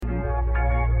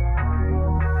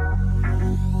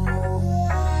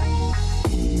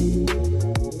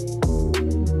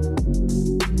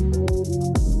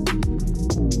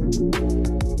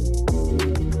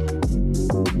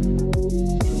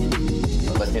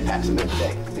impact some men today.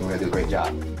 I think we're going to do a great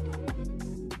job.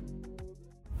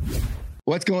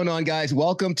 What's going on, guys?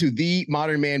 Welcome to the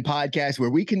Modern Man Podcast,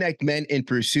 where we connect men in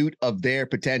pursuit of their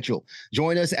potential.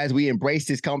 Join us as we embrace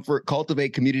discomfort, cultivate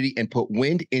community, and put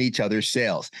wind in each other's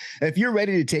sails. If you're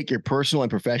ready to take your personal and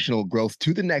professional growth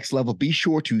to the next level, be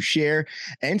sure to share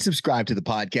and subscribe to the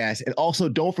podcast. And also,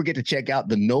 don't forget to check out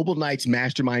the Noble Knights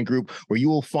Mastermind Group, where you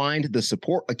will find the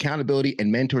support, accountability,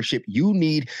 and mentorship you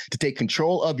need to take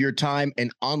control of your time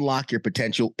and unlock your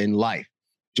potential in life.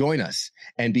 Join us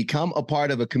and become a part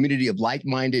of a community of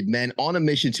like-minded men on a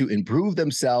mission to improve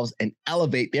themselves and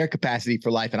elevate their capacity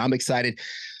for life. And I'm excited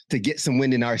to get some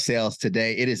wind in our sails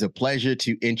today. It is a pleasure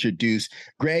to introduce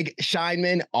Greg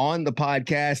Scheinman on the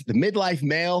podcast, the Midlife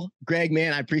Male. Greg,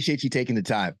 man, I appreciate you taking the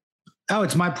time. Oh,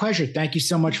 it's my pleasure. Thank you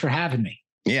so much for having me.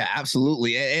 Yeah,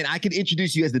 absolutely. And I could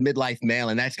introduce you as the Midlife Male,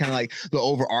 and that's kind of like the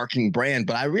overarching brand.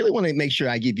 But I really want to make sure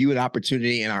I give you an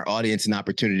opportunity and our audience an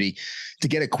opportunity to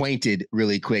get acquainted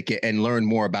really quick and learn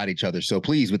more about each other. So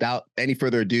please, without any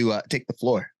further ado, take the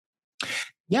floor.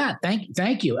 Yeah,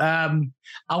 thank you.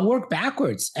 I'll work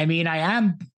backwards. I mean, I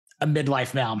am a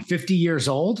midlife male. I'm 50 years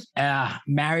old,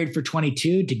 married for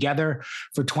 22, together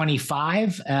for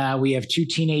 25. We have two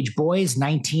teenage boys,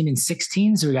 19 and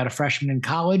 16. So we got a freshman in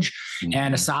college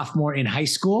and a sophomore in high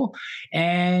school.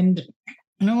 And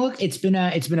look, it's been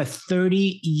a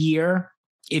 30-year,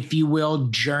 if you will,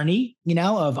 journey,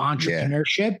 of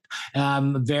entrepreneurship,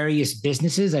 various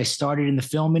businesses. I started in the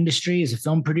film industry as a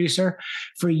film producer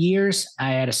for years.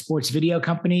 I had a sports video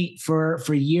company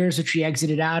for years, which we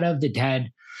exited out of, that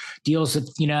had deals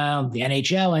with, the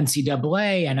NHL,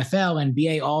 NCAA, NFL,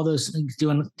 NBA, all those things,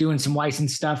 doing some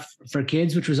licensed stuff for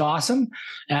kids, which was awesome.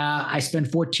 I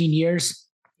spent 14 years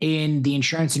in the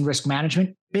insurance and risk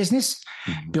management business,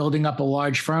 building up a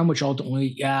large firm, which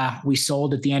ultimately we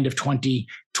sold at the end of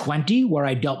 2020, where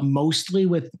I dealt mostly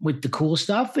with the cool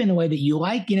stuff in a way that you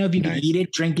like, if you can eat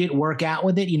it, drink it, work out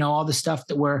with it, all the stuff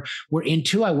that we're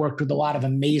into. I worked with a lot of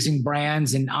amazing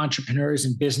brands and entrepreneurs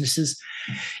and businesses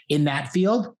in that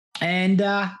field. And,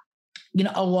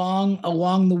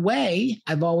 along the way,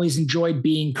 I've always enjoyed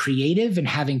being creative and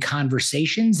having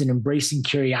conversations and embracing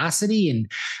curiosity and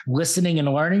listening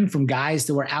and learning from guys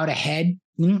that were out ahead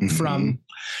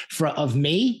of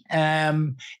me.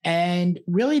 And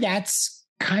really that's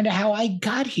kind of how I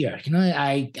got here.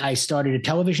 I started a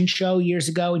television show years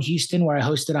ago in Houston where I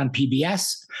hosted on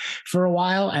PBS for a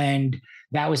while, and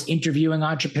that was interviewing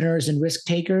entrepreneurs and risk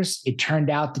takers. It turned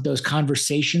out that those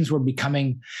conversations were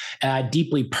becoming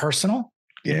deeply personal.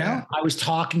 Yeah. I was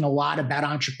talking a lot about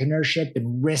entrepreneurship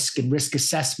and risk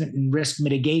assessment and risk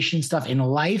mitigation stuff in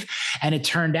life. And it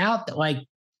turned out that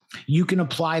you can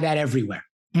apply that everywhere.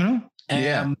 And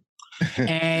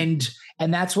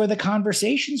that's where the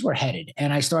conversations were headed.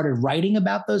 And I started writing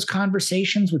about those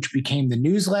conversations, which became the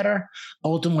newsletter.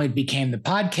 Ultimately, it became the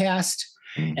podcast.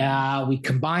 We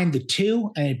combined the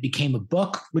two and it became a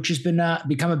book, which has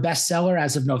become a bestseller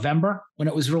as of November when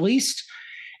it was released.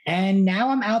 And now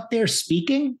I'm out there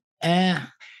speaking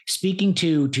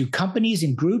to companies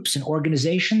and groups and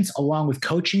organizations, along with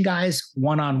coaching guys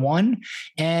one-on-one.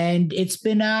 And it's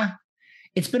been a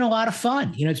lot of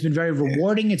fun. It's been very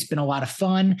rewarding. It's been a lot of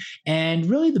fun. And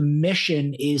really the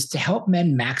mission is to help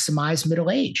men maximize middle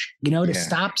age, to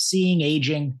stop seeing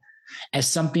aging as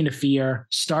something to fear,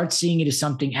 start seeing it as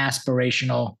something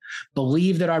aspirational,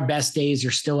 believe that our best days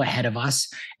are still ahead of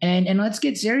us. And let's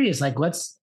get serious.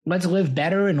 Let's live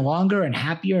better and longer and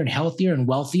happier and healthier and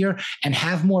wealthier and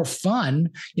have more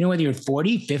fun. Whether you're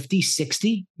 40, 50,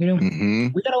 60, we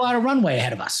got a lot of runway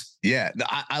ahead of us. Yeah,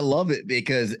 I love it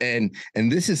because, and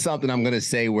this is something I'm going to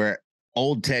say where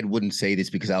old Ted wouldn't say this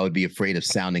because I would be afraid of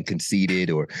sounding conceited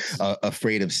or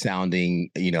afraid of sounding,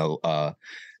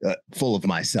 full of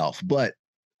myself. But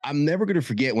I'm never going to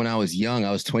forget when I was young, I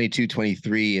was 22,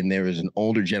 23, and there was an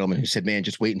older gentleman who said, man,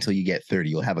 just wait until you get 30.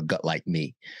 You'll have a gut like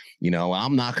me.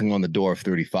 I'm knocking on the door of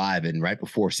 35. And right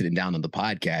before sitting down on the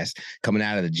podcast, coming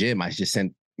out of the gym, I just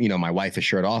sent, my wife a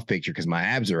shirt off picture because my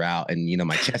abs are out and,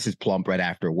 my chest is plump right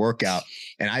after a workout.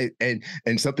 And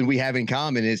something we have in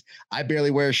common is I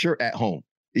barely wear a shirt at home.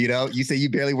 You say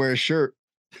you barely wear a shirt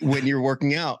when you're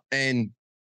working out, and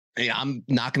I'm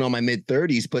knocking on my mid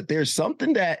 30s, but there's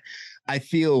something that I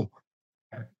feel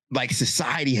like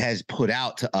society has put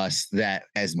out to us that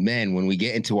as men, when we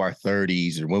get into our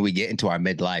 30s or when we get into our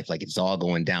midlife, it's all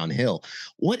going downhill.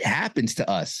 What happens to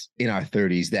us in our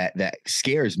 30s that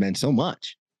scares men so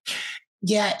much?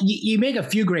 Yeah, you make a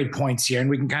few great points here, and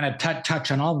we can kind of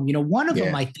touch on all of them. One of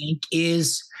them, I think,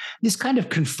 is this kind of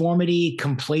conformity,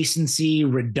 complacency,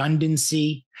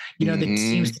 redundancy, that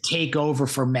seems to take over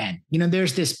for men.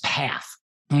 There's this path,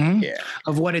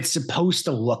 of what it's supposed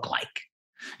to look like.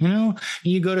 You know,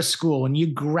 you go to school and you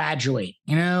graduate,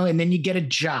 you know, and then you get a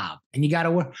job and you got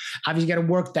to work. Obviously, you got to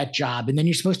work that job, and then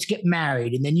you're supposed to get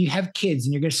married, and then you have kids,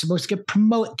 and you're supposed to get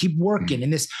promoted, keep working,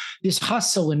 and this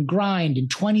hustle and grind and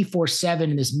 24/7,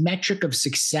 and this metric of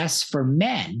success for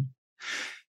men,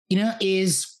 you know,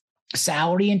 is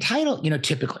salary and title, you know,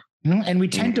 typically, you know, and we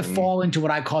tend to fall into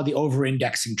what I call the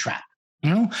over-indexing trap.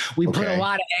 You know, we put a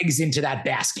lot of eggs into that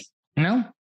basket, you know.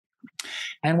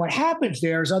 And what happens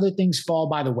there is other things fall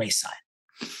by the wayside.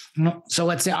 You know? So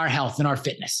let's say our health and our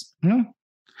fitness, you know,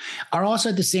 are also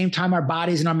at the same time our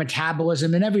bodies and our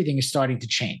metabolism and everything is starting to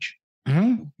change.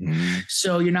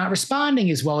 So you're not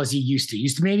responding as well as you used to. You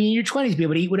used to maybe in your 20s be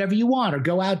able to eat whatever you want or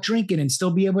go out drinking and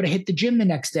still be able to hit the gym the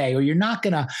next day, or you're not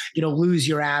going to, you know, lose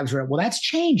your abs. Well, that's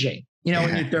changing, you know,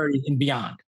 in your 30s and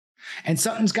beyond. And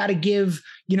something's got to give,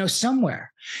 you know,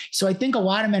 somewhere. So I think a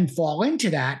lot of men fall into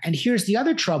that. And here's the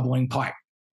other troubling part.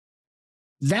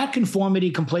 That conformity,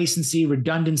 complacency,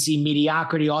 redundancy,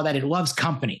 mediocrity, all that, it loves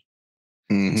company.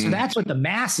 So that's what the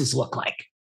masses look like.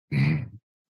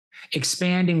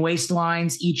 Expanding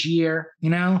waistlines each year, you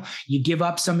know, you give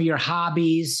up some of your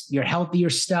hobbies, your healthier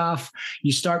stuff.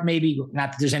 You start maybe,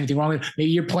 not that there's anything wrong with it,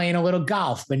 maybe you're playing a little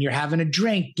golf and you're having a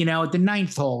drink, you know, at the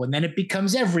 9th hole, and then it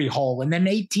becomes every hole, and then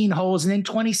 18 holes, and then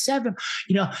 27,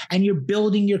 you know, and you're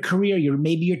building your career.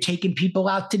 Maybe you're taking people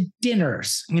out to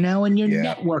dinners, you know, and you're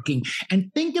networking.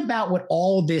 And think about what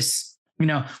all this, you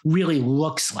know, really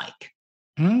looks like.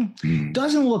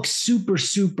 Doesn't look super,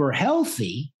 super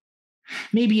healthy.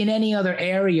 Maybe in any other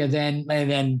area than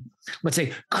let's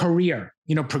say career,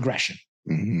 you know, progression.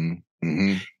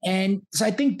 And so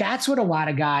I think that's what a lot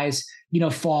of guys, you know,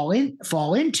 fall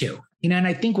into, you know, and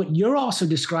I think what you're also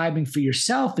describing for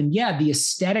yourself, and the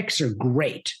aesthetics are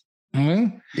great.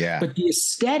 But the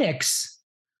aesthetics,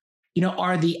 you know,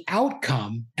 are the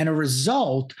outcome and a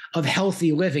result of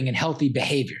healthy living and healthy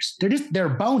behaviors. They're a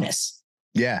bonus.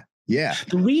 The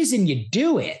reason you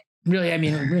do it, really, I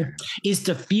mean, is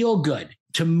to feel good,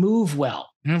 to move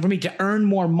well, you know, for me to earn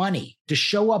more money, to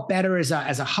show up better as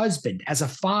a husband, as a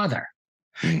father,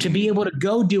 to be able to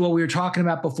go do what we were talking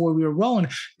about before we were rolling,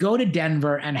 go to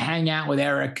Denver and hang out with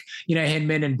Eric, you know,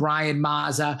 Hinman and Brian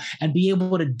Mazza, and be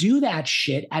able to do that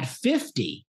shit at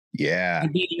 50.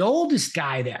 And be the oldest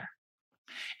guy there.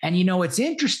 And you know, it's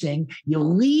interesting. You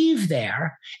leave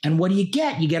there, and what do you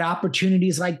get? You get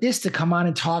opportunities like this to come on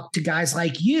and talk to guys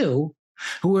like you,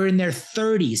 who are in their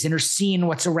 30s and are seeing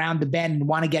what's around the bend and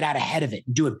want to get out ahead of it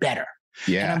and do it better.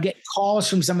 And I'm getting calls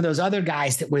from some of those other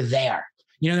guys that were there.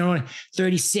 You know, they're only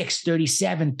 36,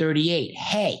 37, 38.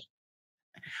 Hey,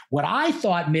 what I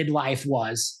thought midlife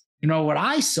was, you know, what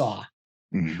I saw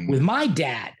with my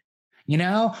dad, you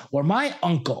know, or my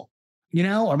uncle, you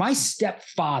know, or my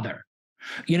stepfather,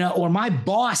 you know, or my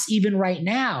boss, even right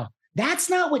now,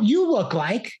 that's not what you look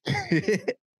like.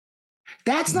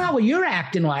 That's not what you're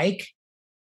acting like.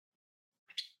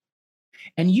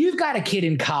 And you've got a kid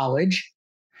in college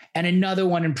and another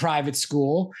one in private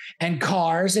school and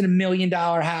cars and $1 million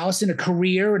house and a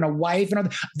career and a wife and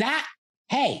all that.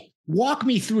 Hey, walk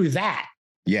me through that.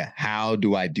 How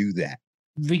do I do that?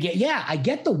 I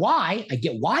get the why. I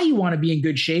get why you want to be in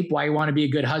good shape, why you want to be a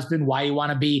good husband, why you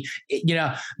want to be, you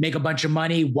know, make a bunch of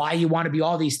money, why you want to be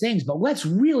all these things. But let's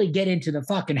really get into the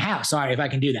fucking house. Sorry if I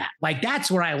can do that. Like, that's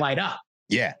where I light up.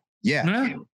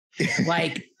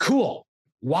 Like, cool.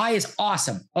 Why is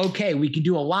awesome. Okay, we can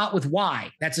do a lot with why.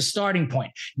 That's a starting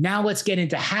point. Now let's get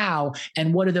into how,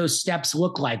 and what do those steps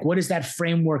look like? What does that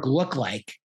framework look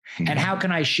like? And how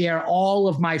can I share all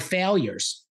of my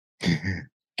failures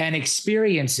and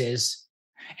experiences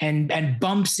and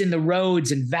bumps in the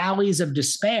roads and valleys of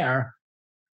despair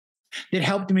that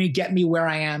helped me get me where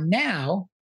I am now,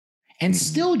 and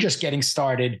still just getting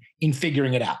started in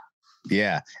figuring it out.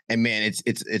 And man,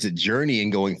 it's a journey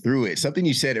in going through it. Something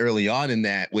you said early on in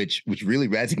that, which really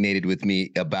resonated with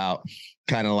me, about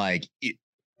kind of like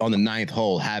on the 9th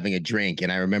hole having a drink.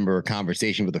 And I remember a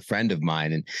conversation with a friend of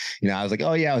mine, and you know, I was like,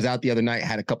 oh yeah, I was out the other night,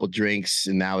 had a couple drinks,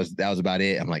 and that was about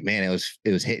it. I'm like, man, it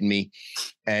was hitting me.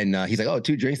 And he's like, oh,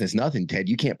 2 drinks, that's nothing, Ted.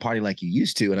 You can't party like you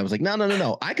used to. And I was like,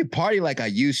 no. I could party like I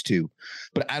used to,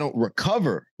 but I don't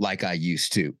recover like I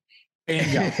used to.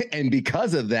 And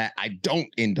because of that, I don't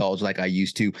indulge like I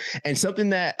used to. And something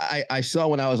that I saw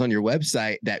when I was on your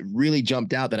website that really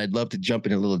jumped out, that I'd love to jump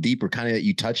in a little deeper, kind of that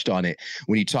you touched on it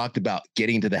when you talked about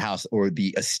getting into the house, or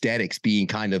the aesthetics being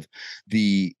kind of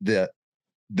the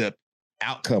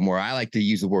outcome, or I like to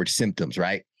use the word symptoms,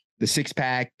 right? the six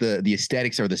pack, the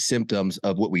aesthetics are the symptoms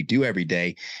of what we do every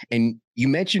day. And you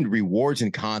mentioned rewards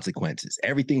and consequences,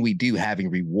 everything we do having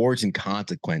rewards and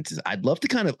consequences. I'd love to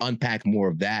kind of unpack more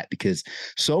of that, because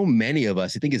so many of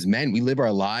us, I think as men, we live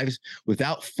our lives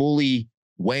without fully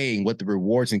weighing what the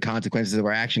rewards and consequences of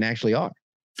our action actually are.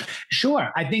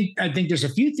 Sure. I think there's a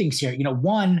few things here.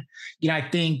 One, I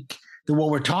think that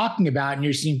what we're talking about, and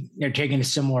you're seeing they're taking a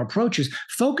similar approach, is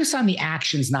focus on the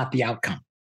actions, not the outcome.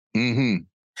 Mm-hmm.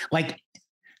 Like,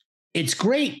 it's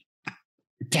great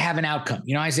to have an outcome.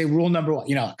 I say rule number one,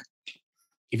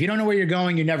 if you don't know where you're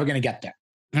going, you're never going to get there.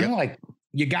 Like,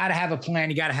 you got to have a plan.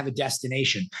 You got to have a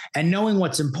destination, and knowing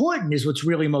what's important is what's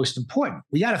really most important.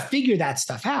 We got to figure that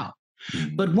stuff out.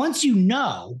 Mm-hmm. But once you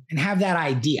know and have that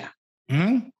idea,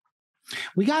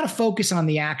 we got to focus on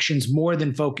the actions more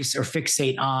than focus or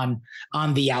fixate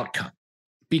on the outcome,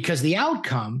 because the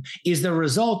outcome is the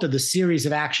result of the series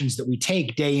of actions that we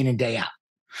take day in and day out.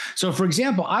 So, for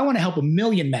example, I want to help 1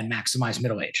 million men maximize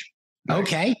middle age. Nice.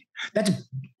 Okay.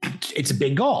 It's a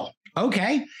big goal.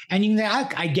 Okay. And you can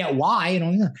say, I get why.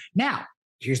 Now,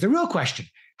 here's the real question.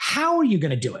 How are you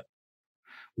going to do it?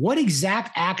 What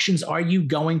exact actions are you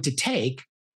going to take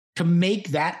to make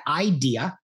that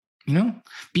idea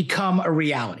become a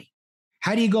reality?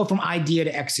 How do you go from idea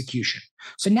to execution?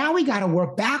 So now we got to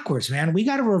work backwards, man. We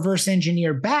got to reverse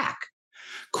engineer back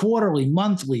quarterly,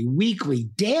 monthly, weekly,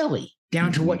 daily,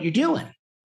 down to what you're doing.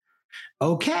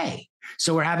 Okay.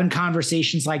 So we're having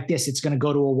conversations like this. It's going to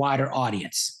go to a wider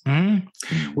audience.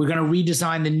 We're going to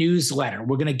redesign the newsletter.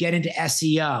 We're going to get into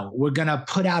SEO. We're going to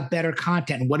put out better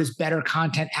content. And what does better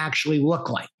content actually look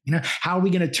like? How are we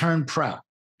going to turn pro?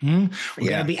 We're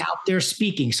going to be out there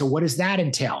speaking. So what does that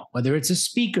entail? Whether it's a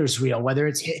speaker's reel, whether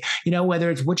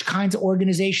it's which kinds of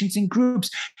organizations and groups,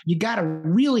 you got to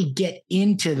really get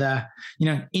into the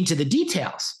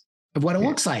details of what it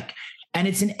looks like. And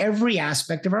it's in every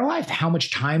aspect of our life. How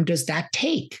much time does that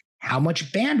take? How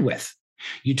much bandwidth?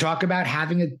 You talk about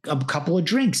having a couple of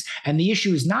drinks, and the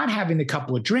issue is not having the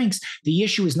couple of drinks. The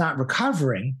issue is not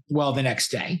recovering well the next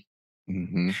day.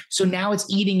 Mm-hmm. So now it's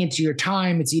eating into your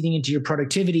time. It's eating into your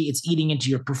productivity. It's eating into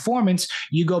your performance.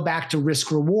 You go back to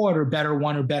risk reward, or better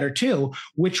one or better two.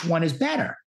 Which one is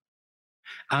better?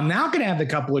 I'm not going to have the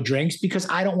couple of drinks because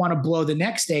I don't want to blow the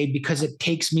next day, because it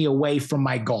takes me away from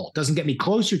my goal. It doesn't get me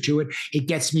closer to it. It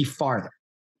gets me farther.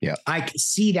 Yeah. I can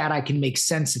see that. I can make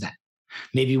sense of that.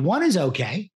 Maybe one is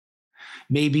okay.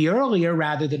 Maybe earlier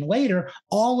rather than later.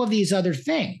 All of these other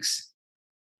things.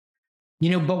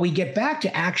 But we get back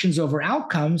to actions over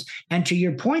outcomes. And to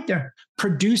your point there,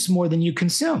 produce more than you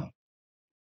consume.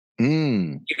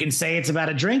 You can say it's about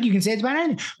a drink. You can say it's about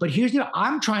anything. But here's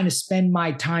I'm trying to spend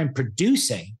my time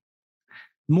producing,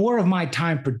 more of my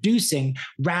time producing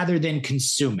rather than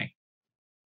consuming.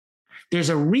 There's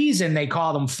a reason they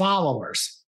call them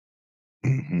followers.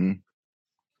 Mm-hmm.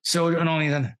 So not only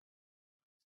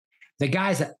the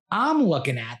guys that I'm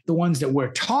looking at, the ones that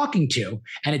we're talking to,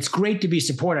 and it's great to be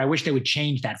supported. I wish they would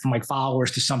change that from like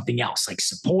followers to something else, like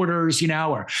supporters,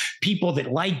 or people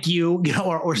that like you,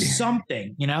 or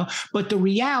something, But the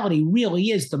reality really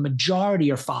is the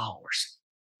majority are followers.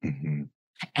 Mm-hmm.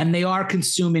 And they are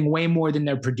consuming way more than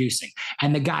they're producing.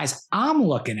 And the guys I'm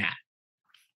looking at,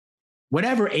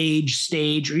 whatever age,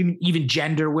 stage, or even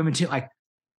gender, women too, like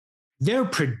they're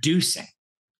producing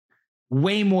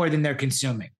way more than they're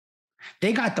consuming.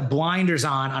 They got the blinders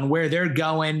on where they're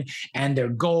going and their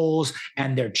goals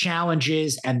and their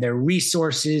challenges and their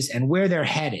resources and where they're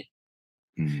headed.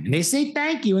 Mm-hmm. And they say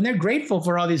thank you and they're grateful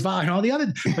for all these and all the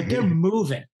other, but they're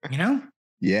moving,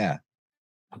 Yeah.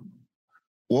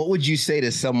 What would you say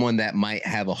to someone that might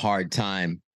have a hard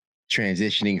time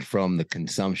transitioning from the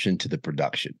consumption to the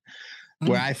production?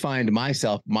 Where I find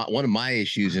myself, one of my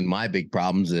issues and my big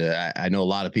problems, I know a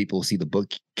lot of people see the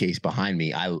bookcase behind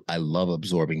me. I love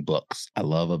absorbing books. I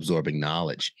love absorbing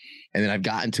knowledge. And then I've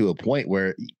gotten to a point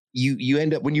where you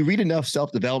end up, when you read enough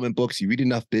self-development books, you read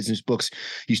enough business books,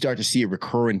 you start to see a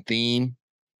recurring theme.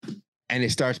 And it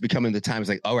starts becoming the time, it's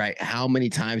like, all right, how many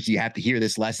times do you have to hear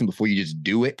this lesson before you just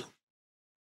do it?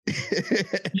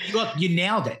 Look, you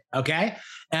nailed it. Okay.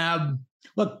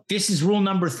 Look, this is rule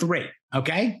number 3.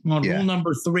 Okay. Rule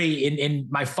number 3 in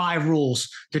my 5 rules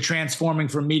to transforming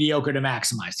from mediocre to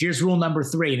maximized. Here's rule number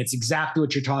 3. And it's exactly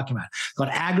what you're talking about. It's called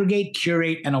aggregate,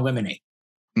 curate, and eliminate.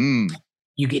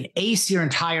 You can ace your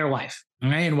entire life.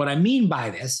 Okay? And what I mean by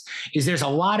this is there's a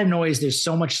lot of noise. There's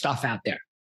so much stuff out there.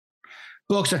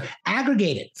 Books are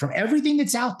aggregated from everything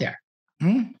that's out there.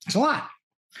 It's a lot.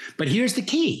 But here's the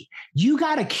key. You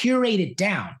got to curate it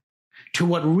down to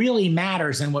what really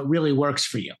matters and what really works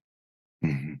for you.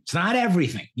 Mm-hmm. It's not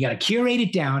everything. You got to curate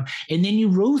it down, and then you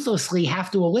ruthlessly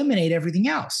have to eliminate everything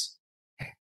else.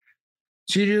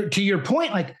 So to your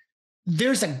point, like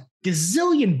there's a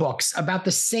gazillion books about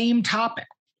the same topic.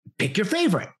 Pick your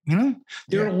favorite.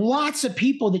 There are lots of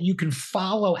people that you can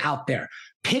follow out there.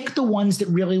 Pick the ones that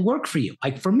really work for you.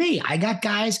 Like for me, I got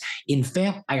guys in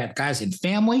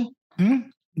family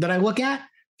that I look at.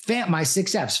 My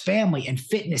 6 F's: family and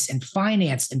fitness and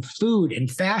finance and food and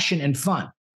fashion and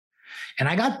fun. And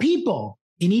I got people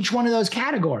in each one of those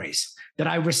categories that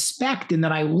I respect and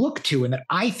that I look to and that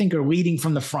I think are leading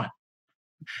from the front.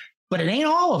 But it ain't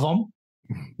all of them,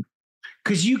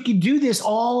 because you can do this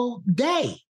all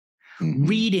day.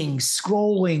 Reading,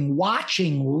 scrolling,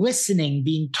 watching, listening,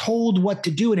 being told what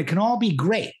to do, and it can all be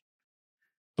great.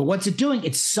 But what's it doing?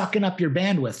 It's sucking up your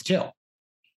bandwidth too.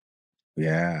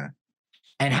 Yeah.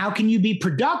 And how can you be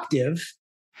productive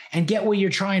and get where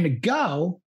you're trying to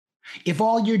go if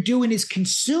all you're doing is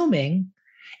consuming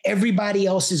everybody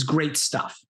else's great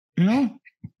stuff?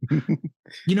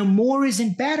 More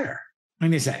isn't better.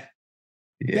 Like they say,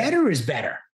 better is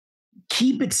better.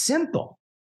 Keep it simple.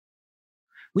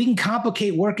 We can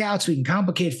complicate workouts. We can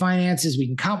complicate finances. We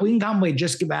can complicate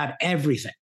just about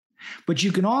everything. But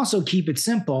you can also keep it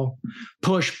simple.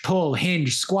 Push, pull,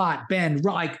 hinge, squat, bend,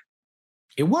 like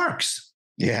it works.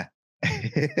 Yeah.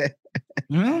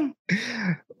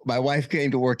 My wife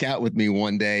came to work out with me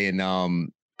one day, and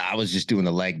I was just doing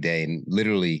a leg day, and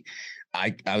literally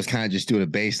I was kind of just doing a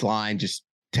baseline, just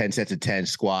 10 sets of 10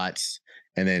 squats,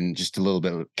 and then just a little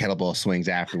bit of kettlebell swings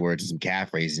afterwards and some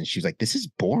calf raises. And she was like, "This is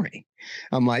boring."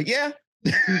 I'm like, "Yeah,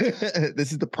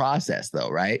 this is the process though,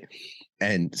 right?"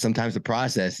 And sometimes the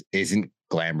process isn't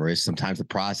glamorous. Sometimes the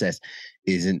process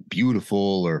isn't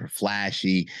beautiful or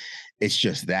flashy. It's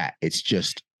just that. It's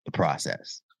just the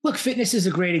process. Look, fitness is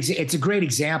it's a great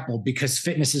example because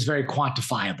fitness is very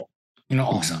quantifiable,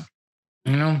 also.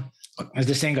 As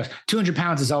the saying goes, 200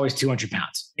 pounds is always 200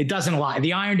 pounds. It doesn't lie.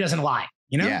 The iron doesn't lie.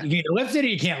 You can either lift it or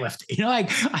you can't lift it.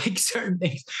 Like certain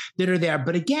things that are there.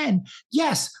 But again,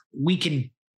 yes, we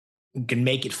can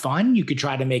make it fun. You could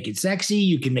try to make it sexy.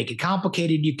 You can make it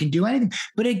complicated. You can do anything.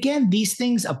 But again, these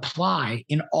things apply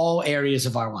in all areas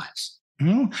of our lives.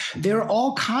 There are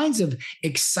all kinds of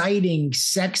exciting,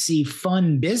 sexy,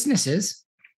 fun businesses.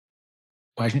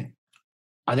 Question: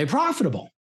 are they profitable?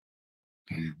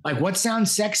 Like what sounds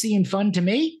sexy and fun to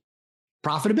me?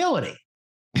 Profitability.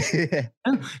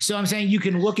 So I'm saying you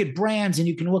can look at brands and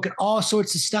you can look at all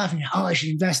sorts of stuff and, I should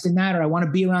invest in that, or I want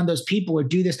to be around those people or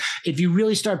do this. If you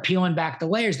really start peeling back the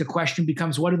layers, the question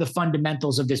becomes, what are the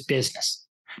fundamentals of this business?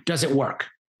 Does it work?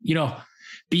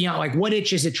 Beyond like what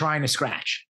itch is it trying to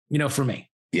scratch? For me.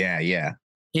 Yeah.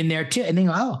 In there too. And then,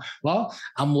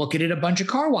 I'm looking at a bunch of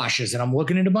car washes and I'm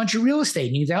looking at a bunch of real estate.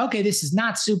 And you say, okay, this is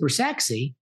not super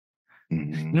sexy.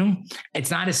 It's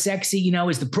not as sexy,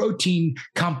 as the protein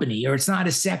company, or it's not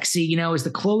as sexy, as the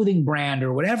clothing brand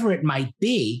or whatever it might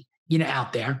be,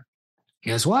 out there.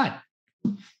 Guess what?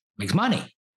 Makes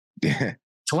money.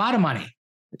 It's a lot of money.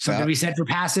 Something to be said for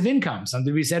passive income, something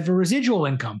to be said for residual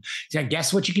income. So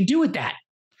guess what you can do with that?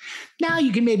 Now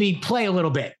you can maybe play a little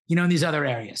bit, in these other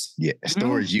areas. Yeah.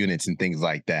 Storage units and things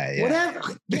like that. Yeah. Whatever.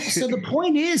 So the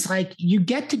point is, like, you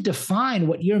get to define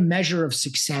what your measure of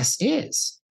success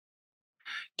is.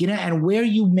 And where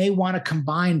you may want to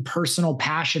combine personal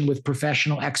passion with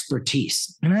professional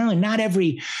expertise. And not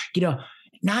every,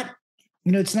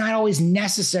 it's not always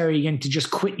necessary again to just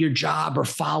quit your job or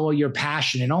follow your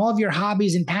passion. And all of your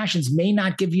hobbies and passions may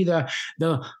not give you the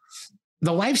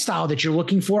lifestyle that you're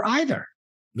looking for either.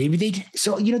 Maybe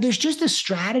there's just a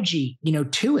strategy,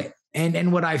 to it.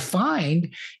 And what I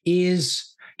find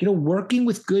is, working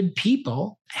with good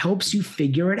people helps you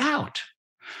figure it out.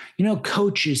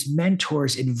 Coaches,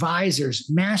 mentors, advisors,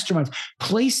 masterminds,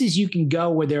 places you can go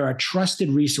where there are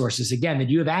trusted resources, again, that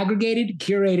you have aggregated,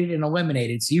 curated, and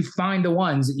eliminated. So you find the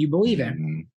ones that you believe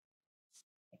in,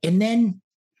 and then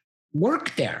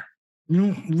work there,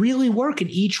 really work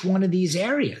in each one of these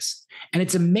areas. And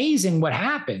it's amazing what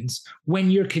happens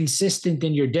when you're consistent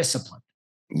in your discipline.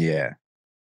 Yeah.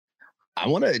 I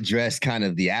want to address kind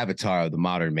of the avatar of the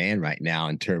modern man right now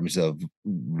in terms of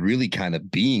really kind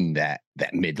of being that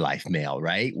midlife male,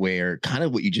 right? Where kind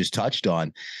of what you just touched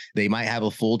on, they might have a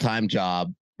full-time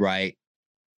job, right?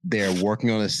 They're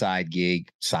working on a side gig,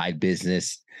 side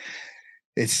business.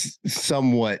 It's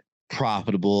somewhat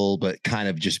profitable, but kind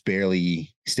of just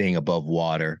barely staying above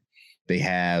water. They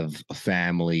have a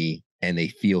family and they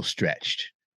feel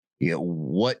stretched.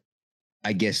 What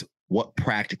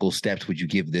practical steps would you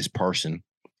give this person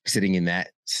sitting in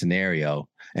that scenario?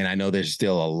 And I know there's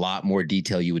still a lot more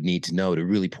detail you would need to know to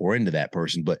really pour into that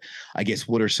person, but I guess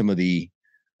what are some of the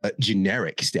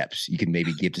generic steps you can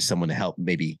maybe give to someone to help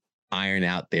maybe iron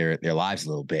out their lives a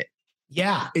little bit?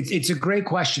 Yeah, it's a great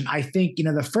question. I think,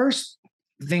 the first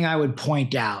thing I would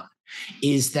point out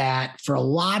is that for a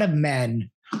lot of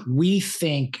men, we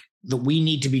think that we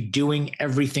need to be doing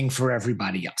everything for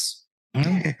everybody else.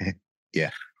 Yeah.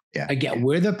 Again,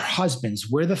 we're the husbands,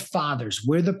 we're the fathers,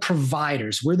 we're the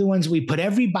providers, we're the ones we put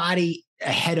everybody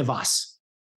ahead of us.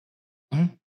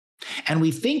 And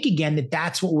we think again that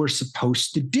that's what we're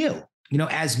supposed to do,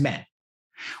 as men.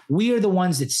 We are the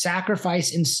ones that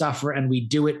sacrifice and suffer, and we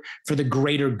do it for the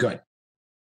greater good.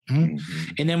 And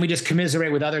then we just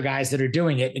commiserate with other guys that are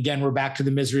doing it. Again, we're back to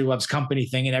the misery loves company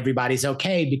thing, and everybody's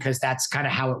okay because that's kind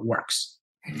of how it works.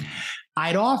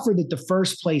 I'd offer that the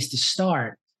first place to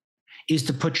start is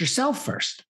to put yourself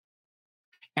first,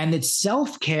 and that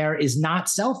self-care is not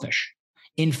selfish.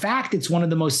 In fact, it's one of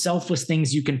the most selfless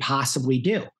things you can possibly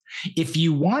do. If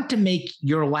you want to make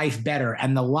your life better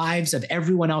and the lives of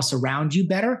everyone else around you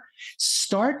better,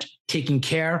 start taking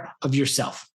care of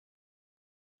yourself.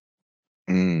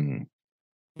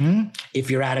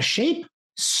 If you're out of shape,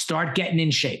 start getting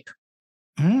in shape.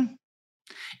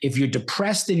 If you're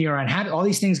depressed and you're unhappy, all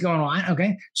these things going on,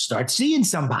 okay, start seeing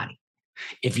somebody.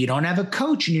 If you don't have a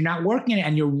coach and you're not working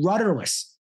and you're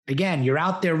rudderless, again, you're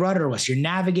out there rudderless, you're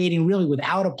navigating really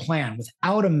without a plan,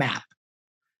 without a map.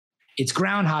 It's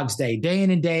Groundhog's Day, day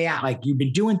in and day out. Like you've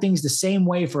been doing things the same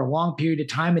way for a long period of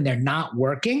time and they're not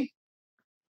working.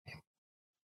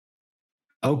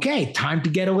 Okay, time to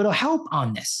get a little help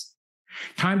on this.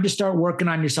 Time to start working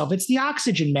on yourself. It's the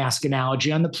oxygen mask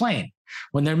analogy on the plane.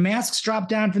 When their masks drop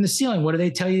down from the ceiling, what do they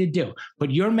tell you to do?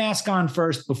 Put your mask on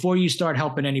first before you start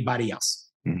helping anybody else.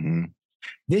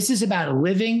 This is about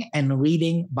living and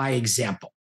leading by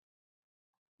example.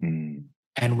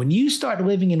 And when you start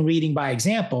living and leading by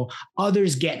example,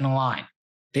 others get in line.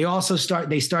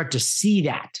 They start to see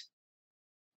that.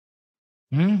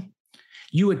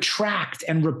 You attract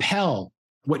and repel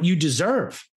what you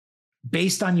deserve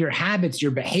based on your habits,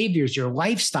 your behaviors, your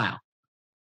lifestyle.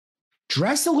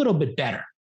 Dress a little bit better.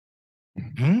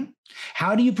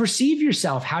 How do you perceive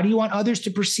yourself? How do you want others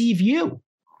to perceive you?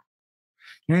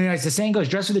 As the saying goes,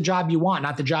 dress for the job you want,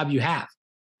 not the job you have.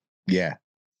 Yeah.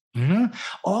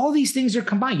 All these things are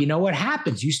combined. You know what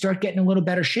happens? You start getting a little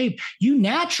better shape. You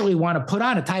naturally want to put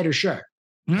on a tighter shirt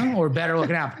or better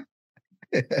looking outfit.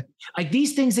 Like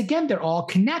these things, again, they're all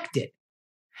connected.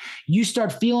 You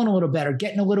start feeling a little better,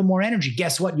 getting a little more energy.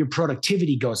 Guess what? Your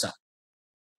productivity goes up.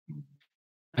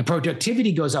 And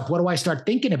productivity goes up. What do I start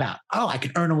thinking about? Oh, I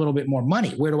can earn a little bit more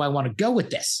money. Where do I want to go with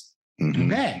this?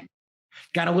 Okay.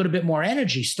 Got a little bit more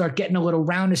energy, start getting a little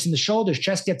roundness in the shoulders,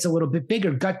 chest gets a little bit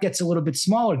bigger, gut gets a little bit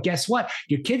smaller. Guess what?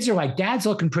 Your kids are like, Dad's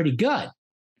looking pretty good.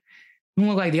 You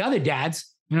look like the other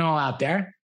dads, out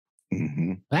there.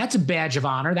 That's a badge of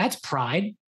honor. That's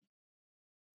pride.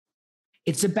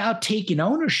 It's about taking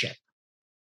ownership.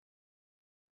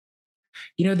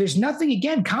 There's nothing,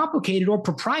 again, complicated or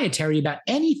proprietary about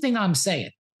anything I'm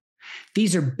saying.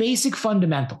 These are basic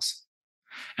fundamentals.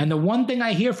 And the one thing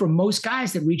I hear from most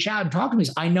guys that reach out and talk to me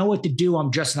is, I know what to do,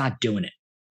 I'm just not doing it.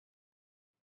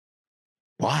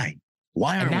 Why?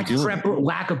 Why aren't we doing it?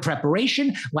 Lack of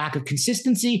preparation, lack of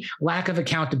consistency, lack of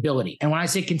accountability. And when I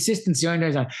say consistency,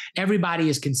 everybody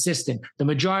is consistent. The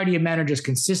majority of men are just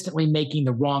consistently making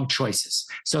the wrong choices.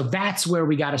 So that's where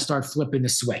we got to start flipping the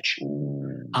switch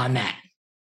on that.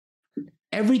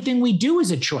 Everything we do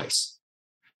is a choice.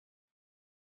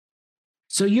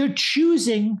 So you're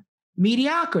choosing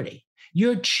mediocrity.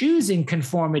 You're choosing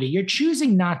conformity. You're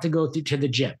choosing not to go to the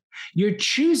gym. You're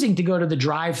choosing to go to the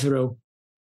drive-thru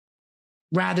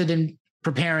rather than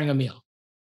preparing a meal.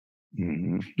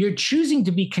 You're choosing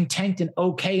to be content and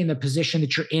okay in the position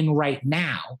that you're in right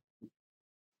now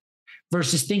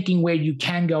versus thinking where you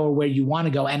can go or where you want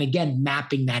to go. And again,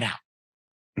 mapping that out.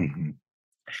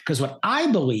 Because what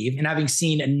I believe, and having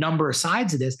seen a number of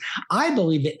sides of this, I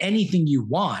believe that anything you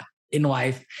want in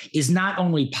life is not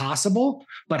only possible,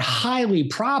 but highly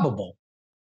probable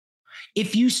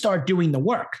if you start doing the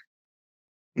work.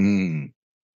 I'm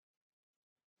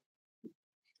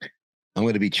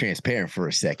going to be transparent for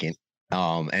a second.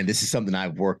 And this is something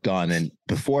I've worked on. And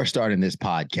before starting this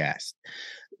podcast,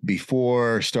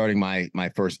 before starting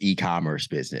my first e-commerce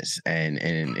business, and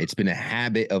it's been a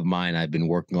habit of mine I've been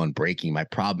working on breaking. My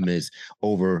problem is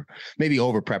over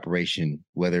preparation,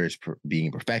 whether it's being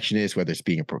a perfectionist, whether it's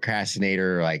being a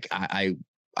procrastinator. Like I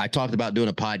talked about doing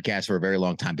a podcast for a very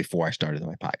long time before I started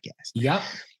my podcast. Yep.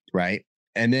 Right.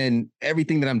 And then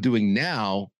everything that I'm doing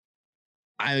now,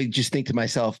 I just think to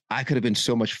myself, I could have been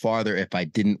so much farther if I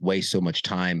didn't waste so much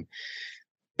time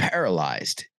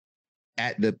paralyzed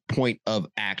at the point of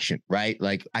action, right?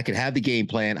 Like I could have the game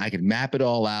plan. I could map it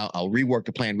all out. I'll rework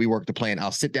the plan.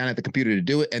 I'll sit down at the computer to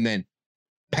do it and then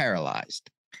paralyzed.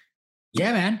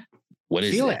 Yeah, man. What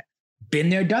is Feel that? it. Been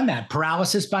there, done that.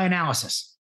 Paralysis by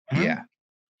analysis. Yeah.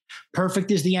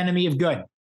 Perfect is the enemy of good.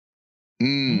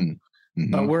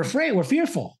 But we're afraid. We're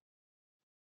fearful.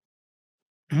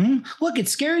 Look,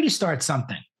 it's scary to start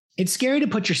something. It's scary to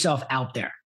put yourself out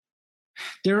there.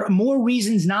 There are more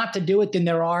reasons not to do it than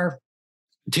there are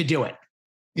to do it.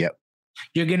 Yep.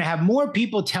 You're going to have more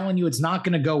people telling you it's not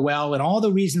going to go well and all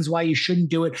the reasons why you shouldn't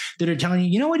do it that are telling you,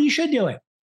 you know what, you should do it.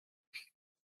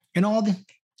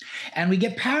 And we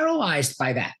get paralyzed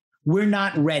by that. We're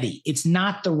not ready. It's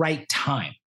not the right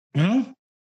time.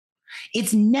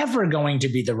 It's never going to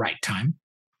be the right time.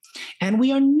 And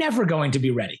we are never going to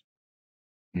be ready.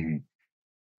 And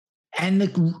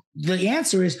the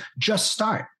answer is just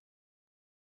start.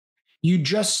 You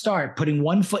just start putting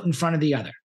one foot in front of the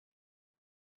other.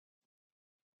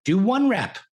 Do 1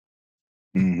 rep.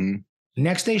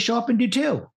 Next day, show up and do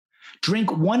 2.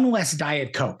 Drink 1 less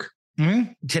Diet Coke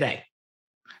today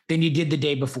than you did the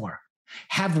day before.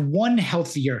 Have 1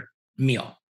 healthier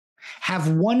meal.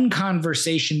 Have 1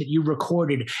 conversation that you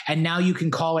recorded, and now you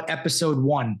can call it episode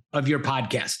 1 of your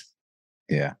podcast.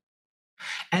 Yeah.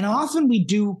 And often we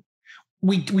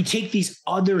take these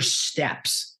other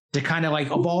steps to kind of like,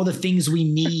 of all the things we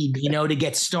need, to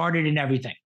get started and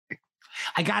everything.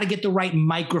 I got to get the right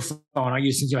microphone. I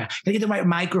got to get the right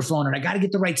microphone, and I got to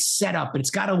get the right setup, and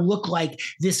it's got to look like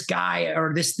this guy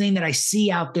or this thing that I see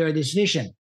out there, this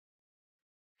vision.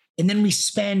 And then we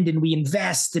spend and we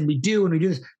invest and we do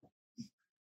this.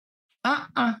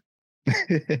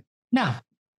 No,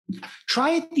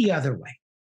 try it the other way.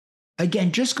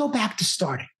 Again, just go back to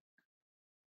starting.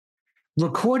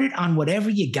 Record it on whatever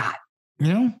you got,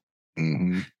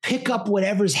 Pick up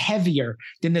whatever's heavier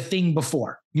than the thing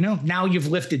before, now you've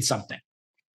lifted something.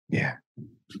 Yeah.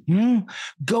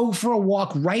 Go for a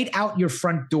walk right out your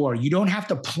front door. You don't have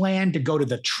to plan to go to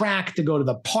the track, to go to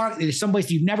the park. There's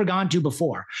someplace you've never gone to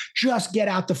before. Just get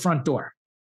out the front door.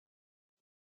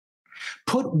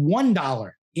 Put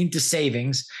 $1 into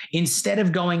savings instead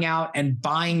of going out and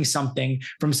buying something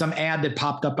from some ad that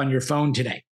popped up on your phone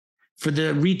today for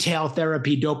the retail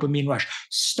therapy dopamine rush.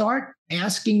 Start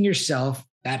asking yourself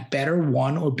that better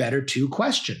 1 or better 2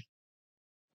 question.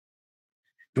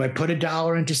 Do I put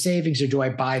 $1 into savings, or do I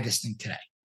buy this thing today?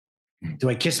 Do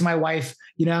I kiss my wife,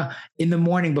 in the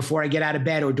morning before I get out of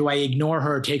bed, or do I ignore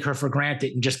her, take her for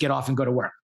granted, and just get off and go to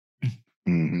work?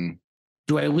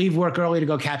 Do I leave work early to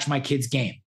go catch my kid's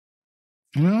game?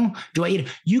 Do I eat?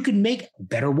 You can make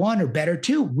better 1 or better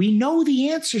 2. We know the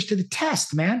answers to the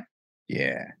test, man.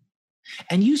 Yeah.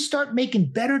 And you start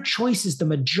making better choices the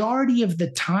majority of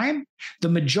the time, the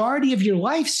majority of your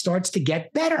life starts to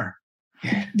get better.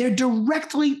 They're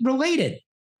directly related.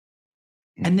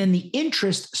 And then the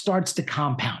interest starts to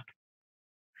compound.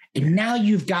 And now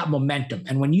you've got momentum.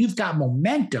 And when you've got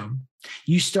momentum,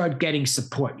 you start getting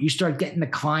support. You start getting the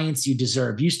clients you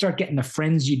deserve. You start getting the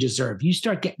friends you deserve. You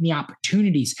start getting the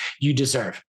opportunities you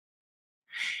deserve.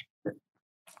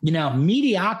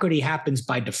 Mediocrity happens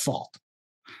by default.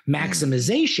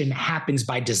 Maximization happens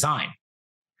by design.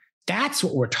 That's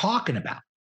what we're talking about.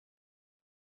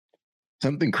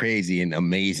 Something crazy and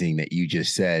amazing that you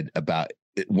just said about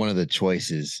one of the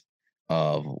choices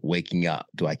of waking up.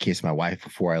 Do I kiss my wife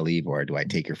before I leave, or do I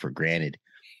take her for granted?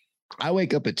 I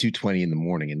wake up at 2:20 in the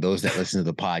morning, and those that listen to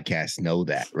the podcast know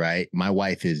that, right? My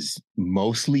wife is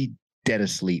mostly dead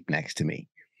asleep next to me.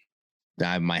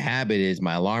 Now, my habit is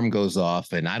my alarm goes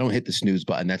off and I don't hit the snooze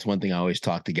button. That's one thing I always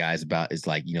talk to guys about, is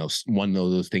like, one of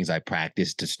those things I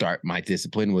practiced to start my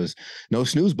discipline was no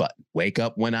snooze button. Wake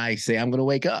up when I say I'm going to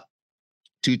wake up.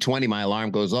 2:20, my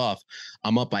alarm goes off.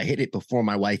 I'm up. I hit it before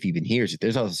my wife even hears it.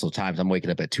 There's also times I'm waking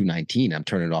up at 2:19. I'm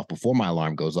turning it off before my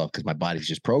alarm goes off because my body's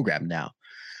just programmed now.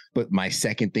 But my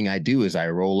second thing I do is I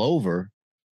roll over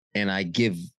and I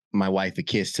give my wife a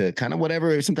kiss to kind of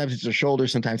whatever. Sometimes it's her shoulder,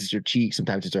 sometimes it's her cheek,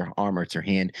 sometimes it's her arm or it's her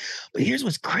hand. But here's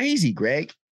what's crazy,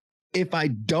 Greg. If I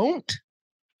don't,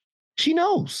 she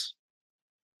knows.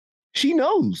 She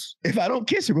knows if I don't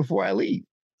kiss her before I leave.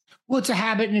 Well, it's a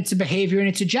habit and it's a behavior and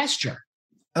it's a gesture.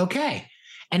 Okay.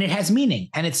 And it has meaning,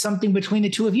 and it's something between the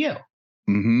two of you.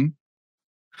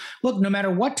 Look, no matter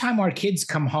what time our kids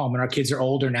come home, and our kids are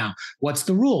older now, what's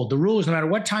the rule? The rule is no matter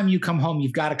what time you come home,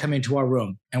 you've got to come into our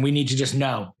room, and we need to just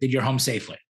know that you're home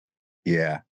safely.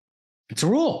 Yeah. It's a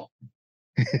rule.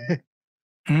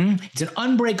 It's an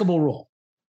unbreakable rule.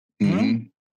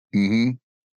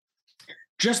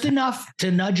 just enough to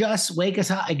nudge us, wake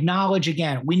us up, acknowledge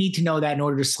again. We need to know that in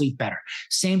order to sleep better.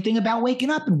 Same thing about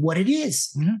waking up and what it is.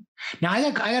 Mm-hmm. Now,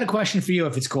 I got a question for you,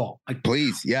 if it's cool. Like,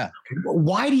 please, yeah.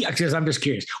 Why do you? Because I'm just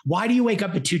curious. Why do you wake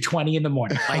up at 2:20 in the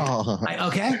morning? Like,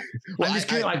 okay, well, I'm just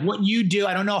curious. Like what you do.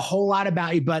 I don't know a whole lot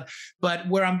about you, but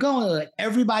where I'm going, like,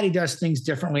 everybody does things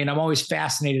differently, and I'm always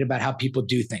fascinated about how people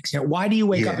do things. Why do you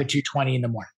wake up at 2:20 in the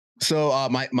morning? So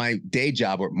my day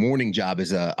job or morning job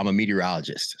is I'm a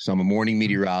meteorologist. So I'm a morning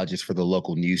meteorologist for the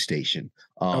local news station.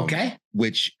 Okay,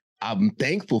 which I'm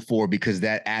thankful for because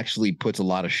that actually puts a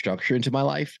lot of structure into my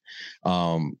life.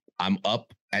 I'm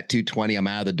up at 2:20. I'm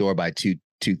out of the door by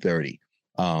 2:30.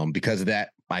 Because of that,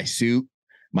 my suit,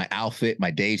 my outfit,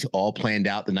 my day's all planned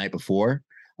out the night before.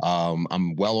 I'm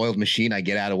a well-oiled machine. I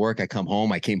get out of work. I come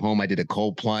home. I came home. I did a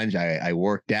cold plunge. I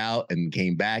worked out and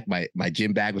came back. My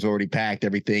gym bag was already packed,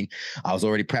 everything. I was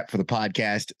already prepped for the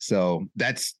podcast. So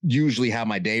that's usually how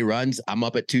my day runs. I'm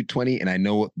up at 2:20 and I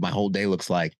know what my whole day looks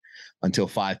like until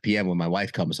 5 p.m. when my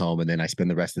wife comes home. And then I spend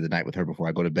the rest of the night with her before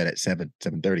I go to bed at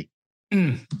 7:30.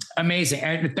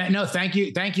 Amazing. No, thank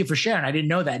you. Thank you for sharing. I didn't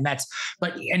know that.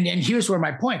 And here's where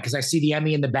my point, because I see the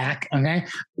Emmy in the back. Okay.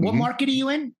 What market are you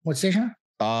in? What station?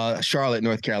 Charlotte,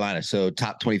 North Carolina. So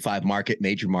top 25 market,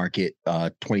 major market,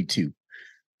 22.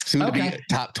 Soon to be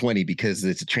top 20 because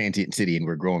it's a transient city and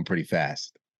we're growing pretty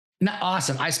fast.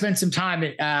 Awesome. I spent some time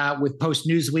with Post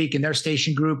Newsweek and their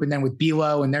station group, and then with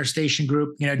Belo and their station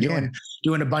group,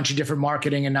 doing a bunch of different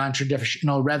marketing and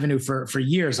non-traditional revenue for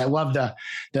years. I love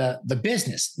the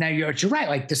business. Now you're right.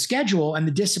 Like the schedule and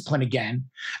the discipline again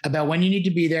about when you need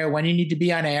to be there, when you need to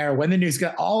be on air, when the news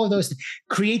got all of those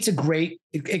creates it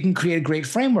can create a great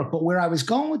framework. But where I was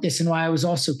going with this and why I was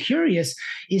also curious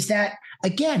is that,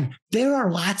 again, there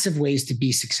are lots of ways to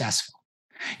be successful.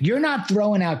 You're not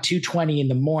throwing out 2:20 in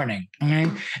the morning. Okay?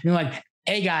 You're like,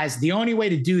 hey guys, the only way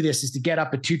to do this is to get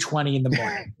up at 2:20 in the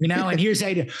morning, and here's how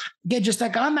you do. Again, just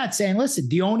like I'm not saying, listen,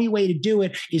 the only way to do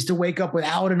it is to wake up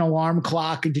without an alarm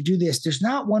clock and to do this. There's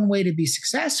not one way to be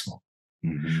successful.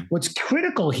 Mm-hmm. What's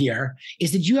critical here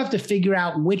is that you have to figure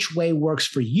out which way works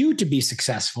for you to be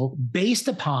successful based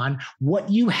upon what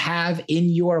you have in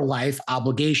your life,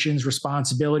 obligations,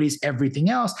 responsibilities, everything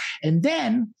else. And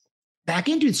then back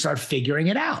into it, start figuring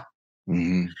it out.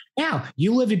 Mm-hmm. Now,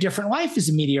 you live a different life as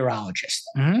a meteorologist.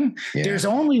 Mm-hmm. Yeah. There's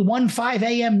only one 5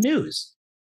 a.m. news.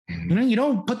 Mm-hmm. You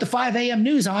don't put the 5 a.m.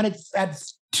 news on at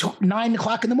 9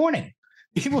 o'clock in the morning.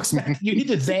 People expect you're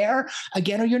either there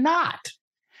again or you're not.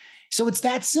 So it's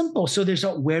that simple. So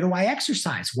where do I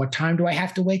exercise? What time do I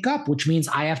have to wake up? Which means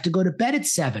I have to go to bed at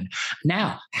 7.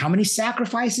 Now, how many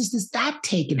sacrifices does that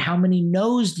take? And how many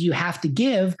no's do you have to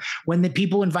give when the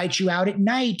people invite you out at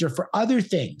night or for other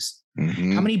things?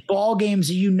 Mm-hmm. How many ball games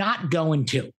are you not going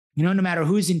to, no matter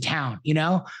who's in town,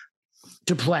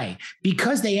 to play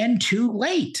because they end too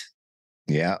late?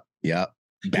 Yeah. Yeah.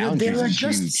 Boundaries there are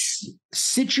just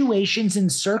situations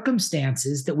and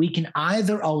circumstances that we can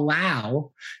either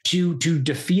allow to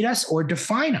defeat us or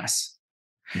define us.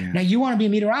 Yeah. Now, you want to be a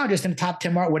meteorologist in the top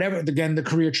 10 market, whatever, again, the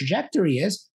career trajectory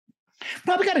is,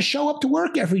 probably got to show up to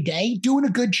work every day, doing a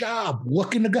good job,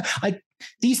 looking good. Like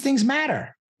these things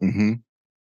matter. Mm-hmm.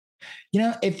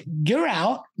 If you're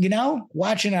out,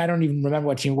 watching, I don't even remember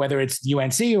what team, whether it's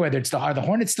UNC or whether it's the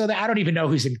Hornets still there. I don't even know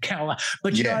who's in Carolina.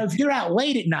 But, if you're out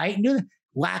late at night and you're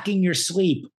lacking your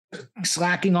sleep,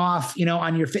 slacking off,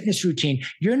 on your fitness routine,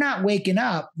 you're not waking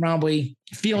up probably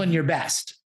feeling your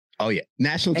best. Oh yeah.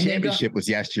 National championship was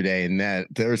yesterday. And that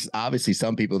there's obviously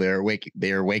some people that are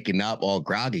waking up all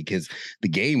groggy because the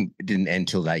game didn't end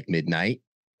till like midnight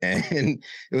and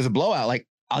it was a blowout. Like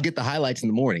I'll get the highlights in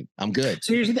the morning. I'm good.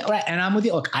 So here's the thing, right. And I'm with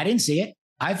you. Look, I didn't see it.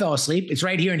 I fell asleep. It's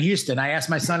right here in Houston. I asked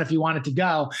my son if he wanted to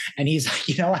go, and he's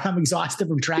like, I'm exhausted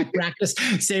from track practice.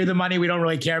 Save the money. We don't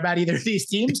really care about either of these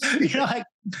teams.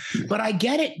 But I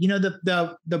get it.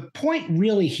 The point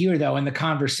really here, though, in the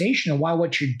conversation and why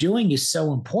what you're doing is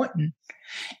so important,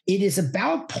 it is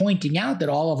about pointing out that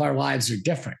all of our lives are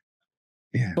different.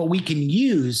 Yeah. But we can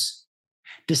use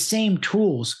the same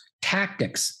tools,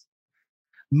 tactics,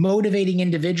 motivating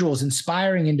individuals,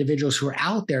 inspiring individuals who are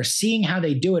out there, seeing how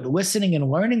they do it, listening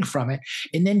and learning from it,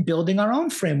 and then building our own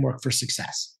framework for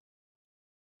success.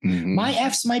 Mm-hmm. My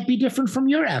F's might be different from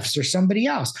your F's or somebody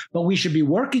else, but we should be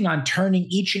working on turning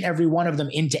each and every one of them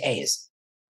into A's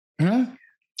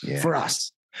for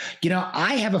us.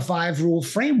 I have a 5-rule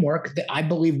framework that I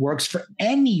believe works for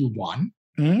anyone.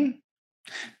 Mm-hmm.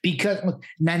 Because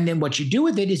then what you do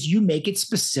with it is you make it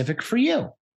specific for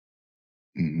you.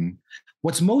 Mm-hmm.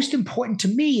 What's most important to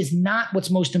me is not what's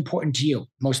most important to you,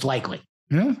 most likely.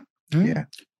 Mm-hmm. Yeah.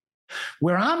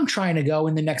 Where I'm trying to go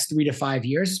in the next 3 to 5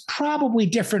 years is probably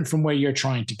different from where you're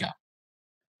trying to go.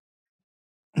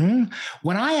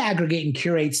 When I aggregate and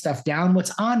curate stuff down,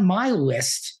 what's on my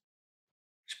list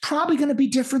is probably going to be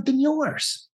different than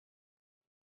yours.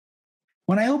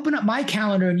 When I open up my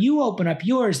calendar and you open up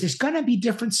yours, there's going to be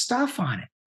different stuff on it.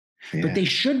 Yeah. But they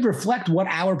should reflect what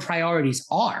our priorities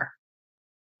are.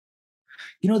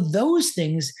 Those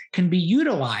things can be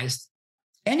utilized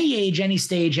any age, any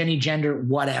stage, any gender,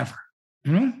 whatever.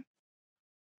 And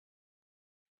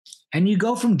you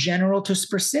go from general to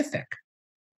specific.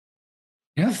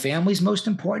 Family's most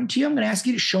important to you. I'm going to ask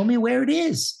you to show me where it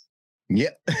is.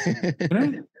 Yep.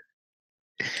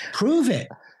 Prove it.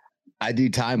 I do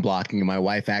time blocking, and my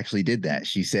wife actually did that.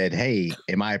 She said, "Hey,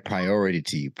 am I a priority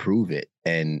to you? Prove it."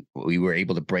 And we were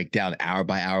able to break down hour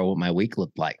by hour what my week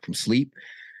looked like. From sleep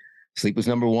was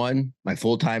number 1. My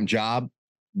full-time job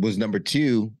was number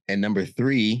 2, and number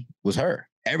 3 was her.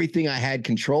 Everything I had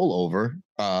control over,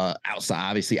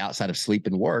 outside of sleep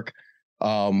and work,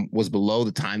 was below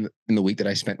the time in the week that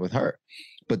I spent with her.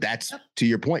 But that's, to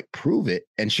your point, prove it.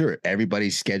 And sure,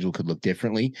 everybody's schedule could look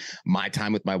differently. My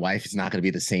time with my wife is not going to be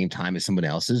the same time as someone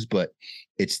else's, but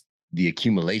it's the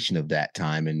accumulation of that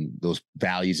time and those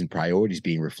values and priorities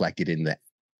being reflected in the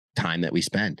time that we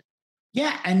spend.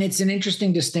 Yeah. And it's an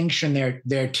interesting distinction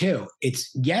there too. It's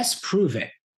yes, prove it.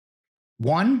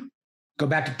 1, go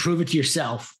back to prove it to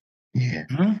yourself. Yeah.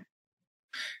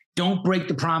 Don't break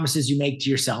the promises you make to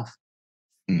yourself.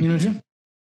 Mm-hmm. You know what I'm saying?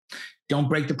 Don't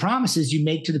break the promises you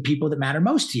make to the people that matter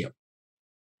most to you.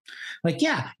 Like,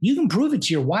 yeah, you can prove it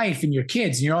to your wife and your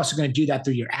kids, and you're also going to do that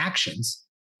through your actions.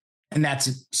 And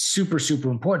that's super, super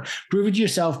important. Prove it to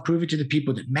yourself, prove it to the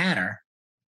people that matter.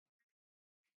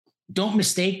 Don't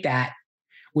mistake that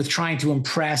with trying to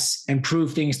impress and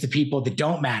prove things to people that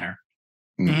don't matter.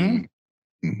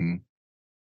 Mm-hmm. Mm-hmm.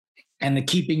 And the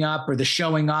keeping up or the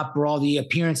showing up or all the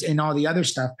appearance and all the other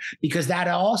stuff, because that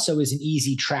also is an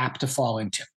easy trap to fall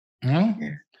into. Yeah.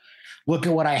 Look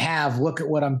at what I have. Look at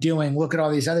what I'm doing. Look at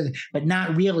all these other things, but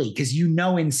not really, because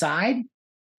inside,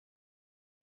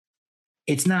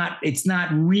 it's not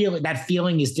really, that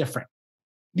feeling is different.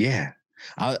 Yeah.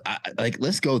 I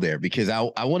let's go there, because I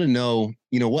want to know,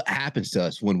 what happens to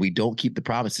us when we don't keep the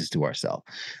promises to ourselves,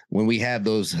 when we have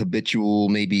those habitual,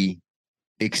 maybe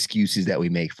excuses that we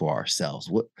make for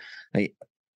ourselves. What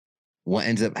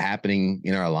ends up happening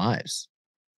in our lives?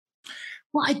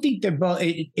 Well, I think they're both.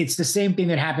 It's the same thing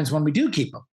that happens when we do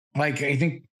keep them. Like, I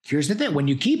think here's the thing: when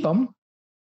you keep them,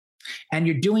 and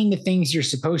you're doing the things you're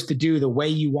supposed to do the way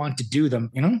you want to do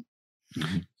them,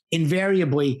 mm-hmm.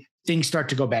 invariably things start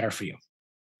to go better for you.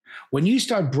 When you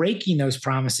start breaking those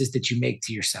promises that you make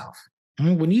to yourself,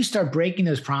 when you start breaking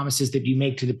those promises that you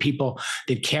make to the people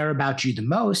that care about you the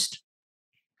most,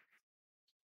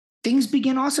 things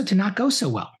begin also to not go so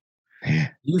well.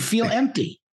 You feel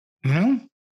empty.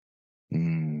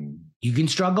 You can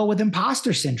struggle with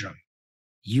imposter syndrome.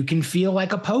 You can feel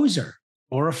like a poser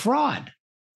or a fraud.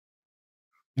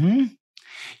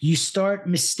 You start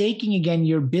mistaking again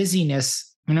your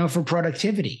busyness, for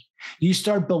productivity. You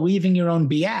start believing your own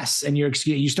BS and your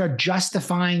excuse. You start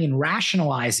justifying and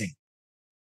rationalizing.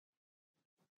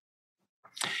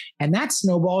 And that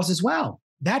snowballs as well.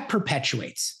 That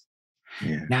perpetuates.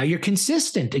 Yeah. Now you're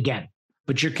consistent again,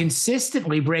 but you're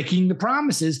consistently breaking the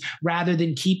promises rather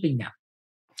than keeping them.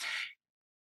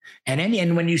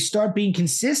 And when you start being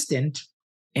consistent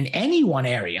in any one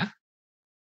area,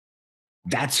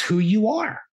 that's who you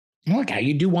are. Look, how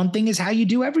you do one thing is how you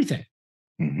do everything.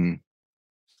 Mm-hmm.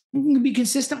 You can be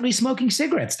consistently smoking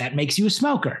cigarettes. That makes you a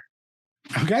smoker.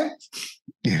 Okay?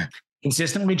 Yeah.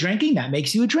 Consistently drinking, that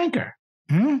makes you a drinker.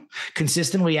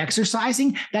 Consistently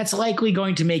exercising, that's likely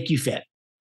going to make you fit.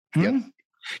 Yep.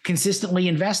 Consistently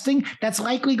investing, that's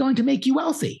likely going to make you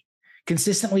wealthy.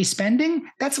 Consistently spending,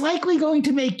 that's likely going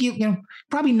to make you,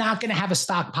 probably not going to have a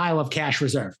stockpile of cash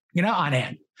reserve, on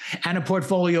hand, and a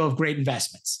portfolio of great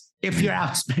investments. If you're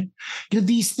outspent,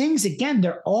 these things, again,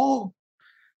 they're all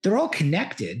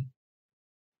connected,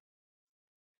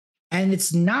 and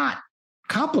it's not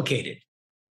complicated. It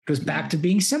goes back to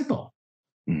being simple,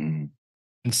 and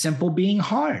simple being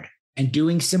hard, and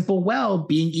doing simple well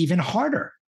being even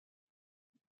harder.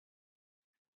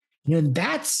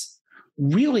 That's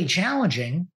really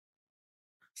challenging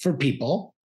for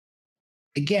people,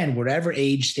 again, whatever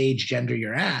age, stage, gender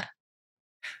you're at,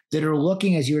 that are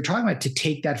looking, as you were talking about, to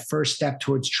take that first step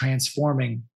towards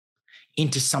transforming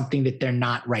into something that they're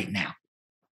not right now.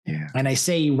 Yeah. And I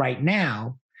say right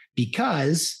now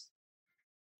because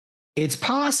it's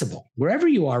possible wherever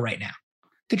you are right now.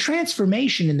 The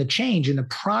transformation and the change and the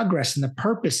progress and the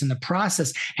purpose and the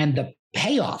process and the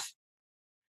payoff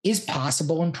is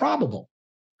possible and probable.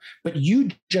 But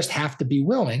you just have to be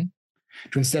willing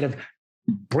to, instead of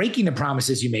breaking the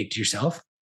promises you make to yourself,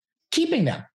 keeping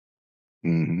them.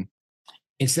 Mm-hmm.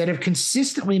 Instead of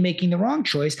consistently making the wrong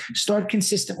choice, start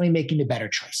consistently making the better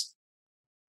choice.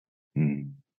 Mm-hmm.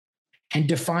 And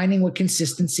defining what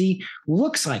consistency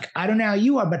looks like. I don't know how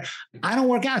you are, but I don't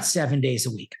work out 7 days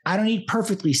a week. I don't eat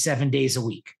perfectly 7 days a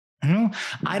week.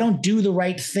 I don't do the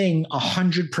right thing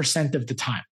 100% of the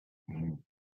time. Mm-hmm.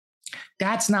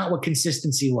 That's not what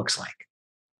consistency looks like.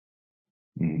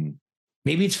 Mm-hmm.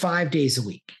 Maybe it's 5 days a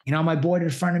week. On my board in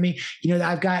front of me,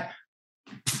 I've got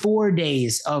 4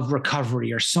 days of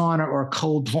recovery or sauna or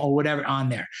cold or whatever on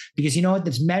there, because you know what?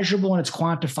 That's measurable and it's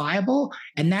quantifiable.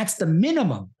 And that's the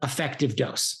minimum effective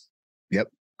dose. Yep.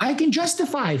 I can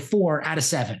justify 4 out of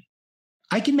 7.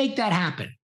 I can make that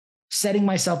happen, setting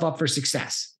myself up for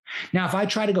success. Now, if I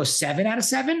try to go 7 out of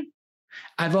 7,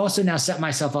 I've also now set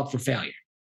myself up for failure.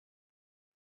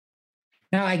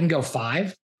 Now I can go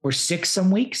 5 or 6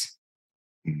 some weeks.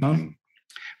 Mm-hmm.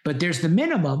 But there's the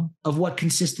minimum of what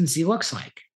consistency looks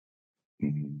like.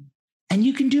 Mm-hmm. And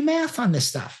you can do math on this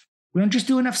stuff. We don't just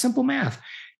do enough simple math.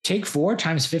 Take 4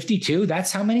 times 52.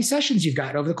 That's how many sessions you've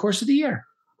got over the course of the year.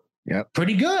 Yep.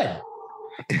 Pretty good.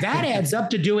 That adds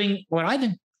up to doing what I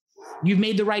think you've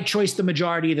made the right choice the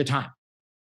majority of the time.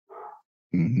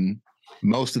 Mm-hmm.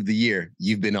 Most of the year,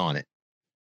 you've been on it.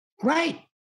 Right.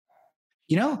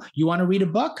 You want to read a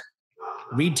book?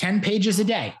 Read 10 pages a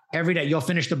day. Every day, you'll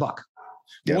finish the book.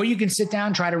 Yep. Or you can sit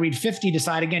down, try to read 50,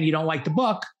 decide again you don't like the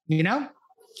book,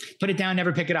 put it down,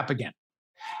 never pick it up again.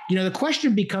 The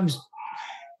question becomes,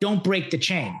 don't break the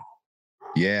chain.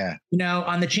 Yeah.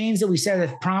 On the chains that we said,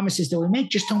 the promises that we make,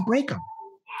 just don't break them.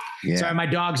 Yeah. Sorry, my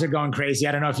dogs are going crazy.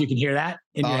 I don't know if you can hear that.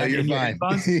 You're fine.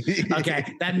 Okay.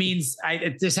 That means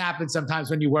this happens sometimes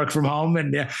when you work from home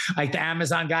and like the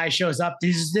Amazon guy shows up.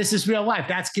 This is real life.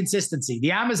 That's consistency.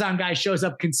 The Amazon guy shows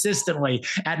up consistently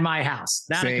at my house.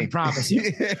 That I can promise you.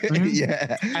 Mm-hmm.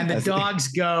 Yeah. And the dogs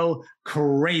go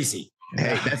crazy.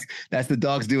 Hey, that's the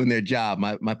dogs doing their job.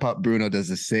 My pup Bruno does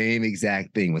the same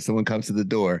exact thing. When someone comes to the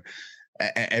door,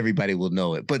 everybody will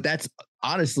know it. But that's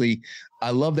honestly,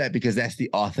 I love that, because that's the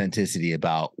authenticity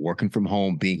about working from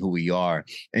home, being who we are.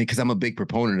 And because I'm a big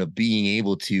proponent of being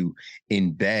able to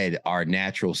embed our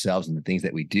natural selves in the things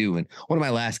that we do. And one of my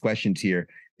last questions here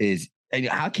is,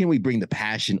 how can we bring the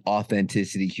passion,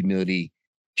 authenticity, humility,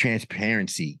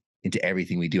 transparency into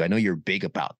everything we do? I know you're big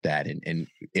about that and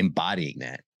embodying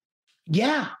that.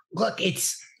 Yeah. Look,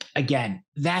 it's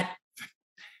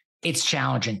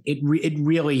challenging. It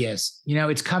really is.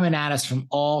 It's coming at us from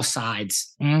all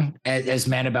sides as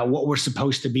men about what we're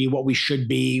supposed to be, what we should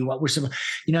be, what we're supposed.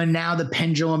 Now the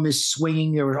pendulum is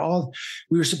swinging. We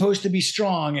were supposed to be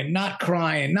strong and not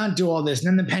cry and not do all this. And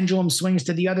then the pendulum swings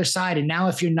to the other side. And now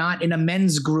if you're not in a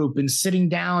men's group and sitting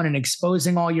down and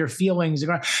exposing all your feelings,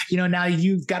 now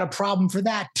you've got a problem for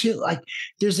that too. Like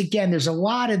there's a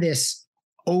lot of this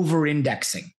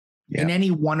over-indexing. Yeah. In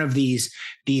any one of these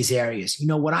areas.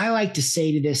 What I like to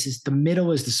say to this is the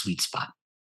middle is the sweet spot.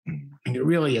 And it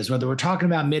really is, whether we're talking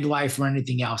about midlife or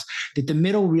anything else, that the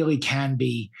middle really can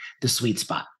be the sweet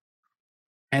spot.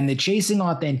 And the chasing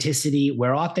authenticity,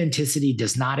 where authenticity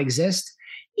does not exist,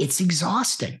 it's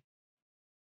exhausting.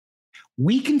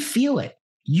 We can feel it.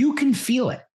 You can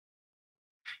feel it.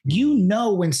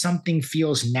 When something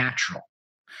feels natural,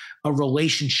 a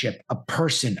relationship, a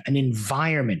person, an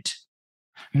environment,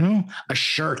 a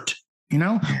shirt,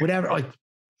 whatever,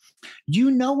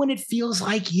 when it feels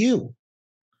like you,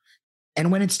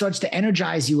 and when it starts to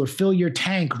energize you or fill your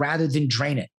tank rather than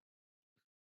drain it.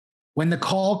 When the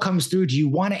call comes through, do you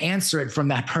want to answer it from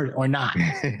that person or not?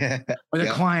 Or the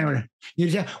client,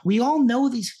 we all know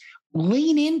these.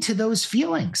 Lean into those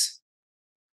feelings,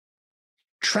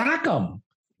 track them,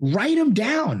 write them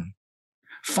down,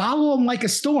 follow them like a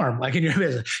storm, like in your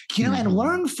business, and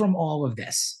learn from all of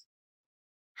this.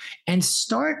 And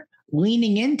start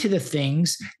leaning into the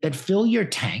things that fill your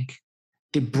tank,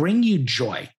 that bring you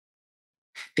joy,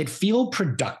 that feel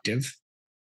productive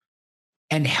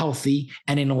and healthy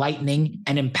and enlightening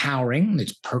and empowering.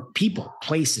 It's people,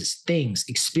 places, things,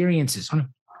 experiences.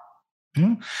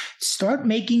 Start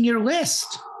making your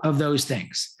list of those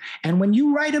things. And when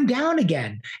you write them down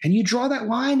again and you draw that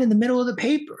line in the middle of the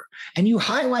paper and you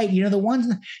highlight, the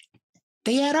ones,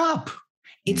 they add up.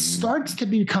 It starts to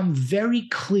become very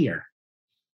clear,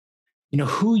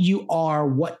 who you are,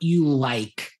 what you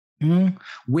like,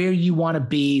 where you want to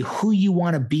be, who you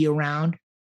want to be around.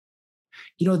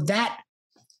 That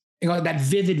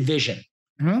vivid vision.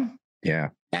 Yeah.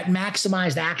 That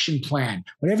maximized action plan,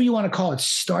 whatever you want to call it,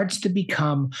 starts to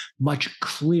become much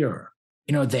clearer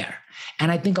there.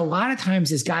 And I think a lot of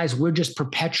times as guys, we're just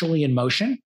perpetually in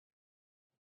motion.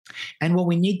 And what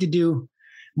we need to do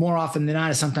more often than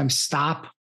not is sometimes stop,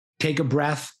 take a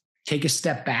breath, take a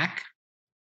step back,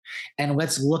 and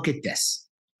let's look at this.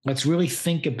 Let's really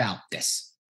think about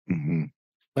this. Mm-hmm.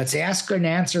 Let's ask and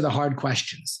answer the hard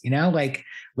questions, like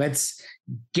let's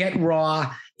get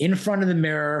raw in front of the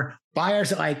mirror by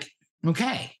ourselves. Like,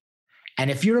 okay.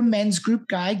 And if you're a men's group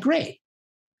guy, great.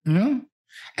 And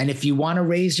if you want to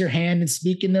raise your hand and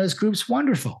speak in those groups,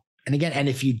 wonderful. And again, and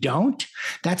if you don't,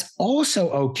 that's also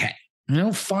okay.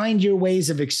 Find your ways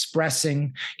of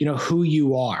expressing, who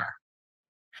you are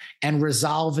and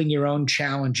resolving your own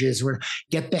challenges, or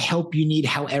get the help you need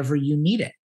however you need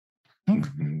it.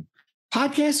 Mm-hmm.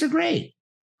 Podcasts are great.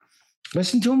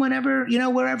 Listen to them whenever,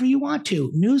 wherever you want to.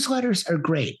 Newsletters are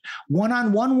great.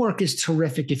 One-on-one work is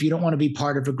terrific if you don't want to be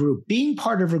part of a group. Being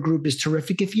part of a group is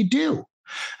terrific if you do.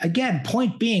 Again,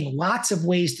 point being, lots of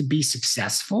ways to be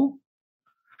successful.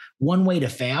 One way to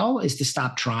fail is to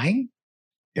stop trying.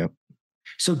 Yep.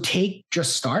 So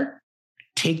just start.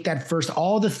 Take that first,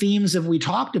 all the themes that we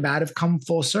talked about have come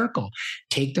full circle.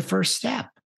 Take the first step.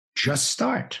 Just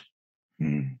start.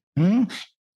 Mm-hmm.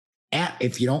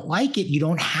 If you don't like it, you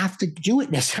don't have to do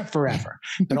it forever.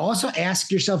 But also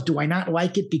ask yourself, do I not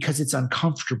like it because it's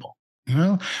uncomfortable?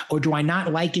 Or do I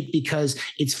not like it because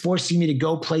it's forcing me to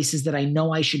go places that I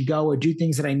know I should go, or do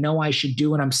things that I know I should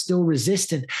do, and I'm still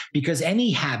resistant? Because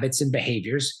any habits and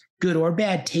behaviors, good or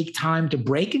bad, take time to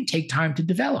break and take time to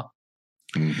develop.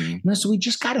 Mm-hmm. So we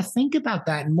just got to think about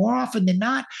that. And more often than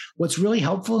not, what's really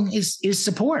helpful is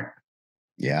support.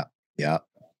 Yeah. Yeah.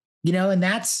 And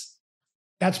that's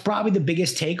probably the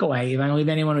biggest takeaway. If I don't leave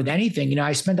anyone with anything,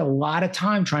 I spent a lot of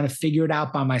time trying to figure it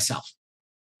out by myself,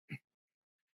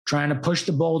 trying to push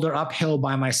the boulder uphill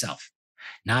by myself,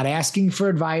 not asking for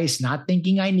advice, not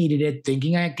thinking I needed it,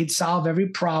 thinking I could solve every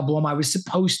problem I was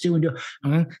supposed to. And do.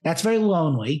 That's very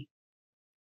lonely.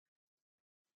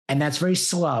 And that's very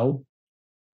slow.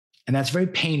 And that's very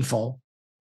painful.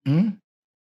 And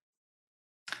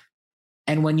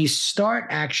when you start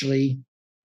actually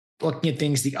looking at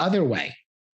things the other way,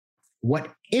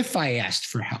 what if I asked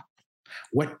for help?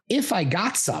 What if I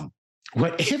got some?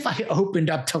 What if I opened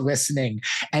up to listening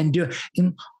and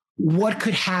what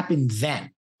could happen then?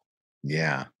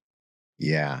 Yeah.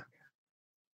 Yeah.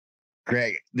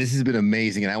 Greg, this has been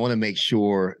amazing, and I want to make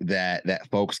sure that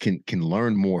folks can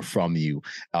learn more from you.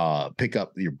 Pick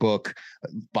up your book,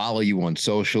 follow you on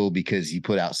social, because you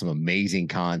put out some amazing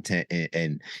content,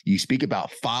 and you speak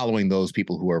about following those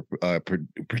people who are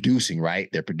producing. Right,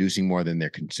 they're producing more than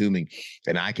they're consuming,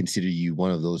 and I consider you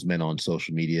one of those men on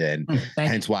social media, and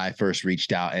hence why I first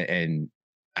reached out and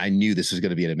I knew this was going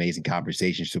to be an amazing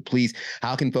conversation. So please,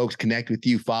 how can folks connect with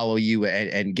you, follow you,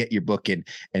 and get your book and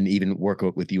even work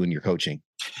with you in your coaching?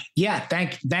 Yeah,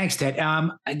 thanks, Ted.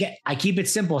 Again, I keep it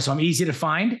simple, so I'm easy to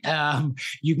find.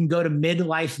 You can go to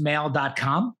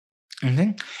midlifemail.com.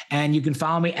 Mm-hmm. And you can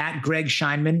follow me at Greg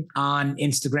Scheinman on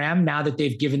Instagram. Now that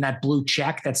they've given that blue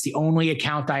check, that's the only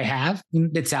account I have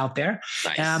that's out there.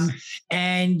 Nice.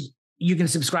 And you can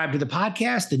subscribe to the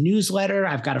podcast, the newsletter.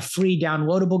 I've got a free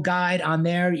downloadable guide on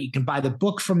there. You can buy the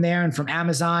book from there and from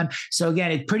Amazon. So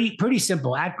again, it's pretty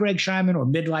simple, at Greg Scheinman or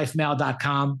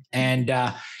midlifemail.com. And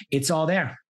it's all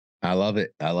there. I love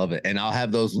it. I love it. And I'll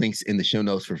have those links in the show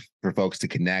notes for folks to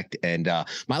connect. And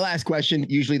my last question,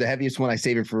 usually the heaviest one, I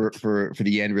save it for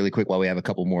the end really quick while we have a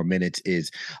couple more minutes,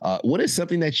 is what is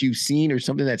something that you've seen or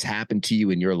something that's happened to you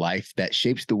in your life that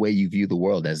shapes the way you view the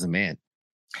world as a man?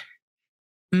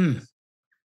 We're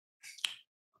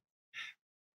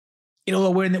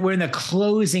in the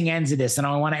closing ends of this, and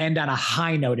I want to end on a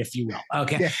high note, if you will.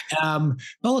 Okay. Yeah.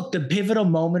 But look, the pivotal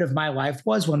moment of my life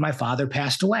was when my father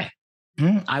passed away.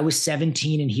 I was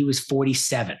 17 and he was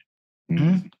 47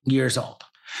 years old.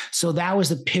 So that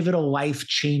was a pivotal,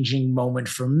 life-changing moment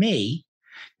for me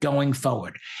going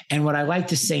forward. And what I like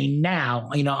to say now,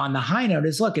 on the high note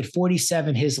is, look, at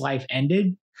 47, his life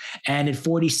ended, and at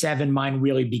 47, mine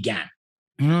really began.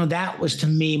 That was, to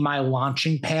me, my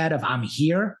launching pad of I'm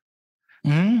here.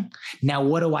 Now,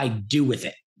 what do I do with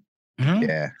it?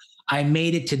 Yeah. I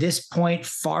made it to this point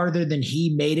farther than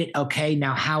he made it. Okay,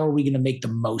 now how are we going to make the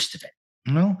most of it?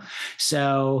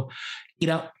 So,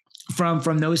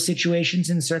 from those situations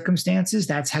and circumstances,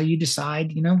 that's how you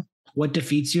decide, what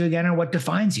defeats you again or what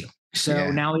defines you.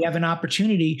 So now we have an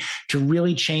opportunity to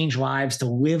really change lives, to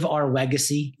live our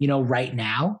legacy, right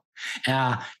now,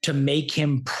 to make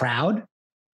him proud.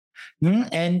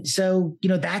 And so,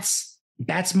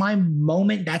 that's my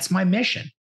moment. That's my mission.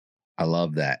 I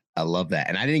love that. I love that.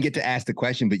 And I didn't get to ask the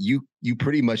question, but you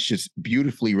pretty much just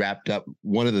beautifully wrapped up.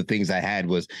 One of the things I had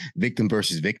was victim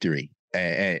versus victory.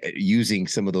 Using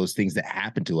some of those things that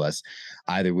happen to us,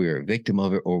 either we're a victim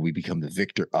of it or we become the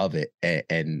victor of it.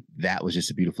 And that was just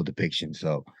a beautiful depiction.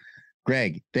 So,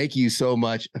 Greg, thank you so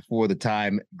much for the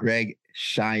time. Greg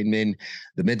Scheinman,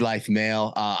 the Midlife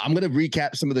Male. I'm going to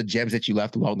recap some of the gems that you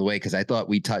left along the way because I thought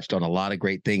we touched on a lot of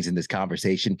great things in this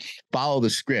conversation. Follow the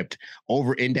script.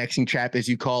 Over-indexing trap, as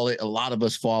you call it. A lot of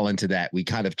us fall into that. We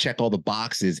kind of check all the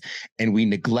boxes and we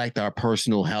neglect our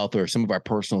personal health or some of our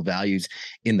personal values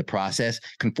in the process.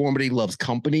 Conformity loves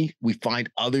company. We find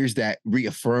others that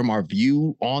reaffirm our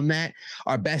view on that.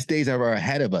 Our best days are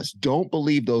ahead of us. Don't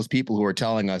believe those people who are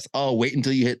telling us, oh, wait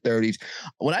until you hit 30s.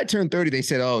 When I turned 30, they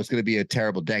said, oh, it's going to be a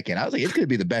terrible decade. I was like, it's going to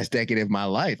be the best decade of my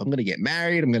life. I'm going to get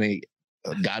married. I'm going to,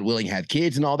 God willing, have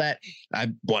kids and all that. I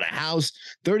bought a house.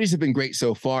 30s have been great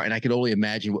so far, and I can only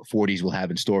imagine what 40s will have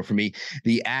in store for me.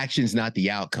 The action's not the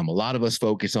outcome. A lot of us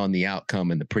focus on the outcome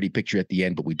and the pretty picture at the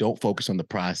end, but we don't focus on the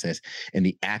process and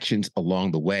the actions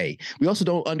along the way. We also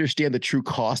don't understand the true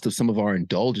cost of some of our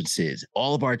indulgences.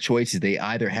 All of our choices, they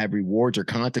either have rewards or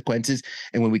consequences,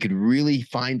 and when we could really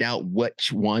find out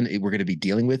which one we're going to be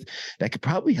dealing with, that could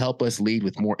probably help us lead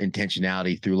with more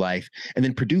intentionality through life and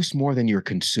then produce more than you're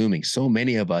consuming. So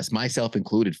many of us, myself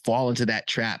included, fall into that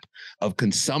trap of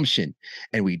consumption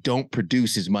and we don't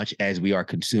produce as much as we are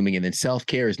consuming. And then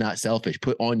self-care is not selfish.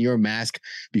 Put on your mask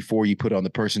before you put on the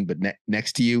person but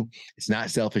next to you. It's not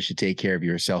selfish to take care of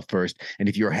yourself first. And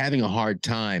if you're having a hard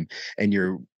time and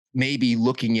you're maybe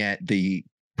looking at the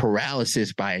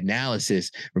paralysis by analysis,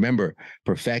 remember,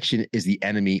 perfection is the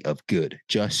enemy of good.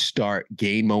 Just start,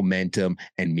 gain momentum,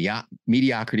 and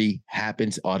mediocrity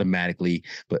happens automatically.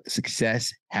 But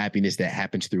success, happiness, that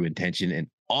happens through intention, and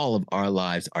all of our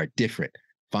lives are different.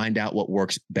 Find out what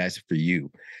works best for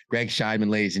you. Greg Scheinman,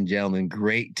 ladies and gentlemen,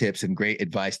 great tips and great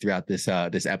advice throughout this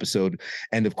episode.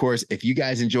 And of course, if you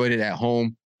guys enjoyed it at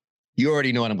home, you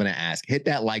already know what I'm going to ask. Hit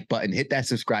that like button, hit that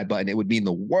subscribe button. It would mean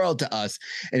the world to us.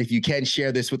 And if you can,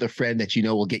 share this with a friend that you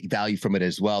know will get value from it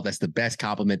as well. That's the best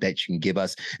compliment that you can give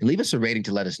us. And leave us a rating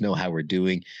to let us know how we're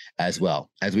doing as well.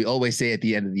 As we always say at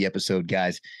the end of the episode,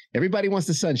 guys, everybody wants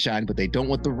the sunshine, but they don't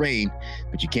want the rain.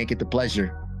 But you can't get the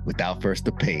pleasure without first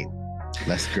the pain.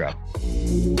 Let's grow.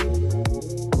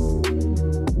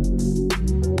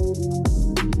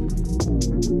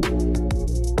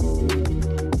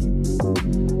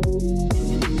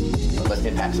 Let's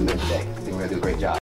impact some good today. I think we're going to do a great job.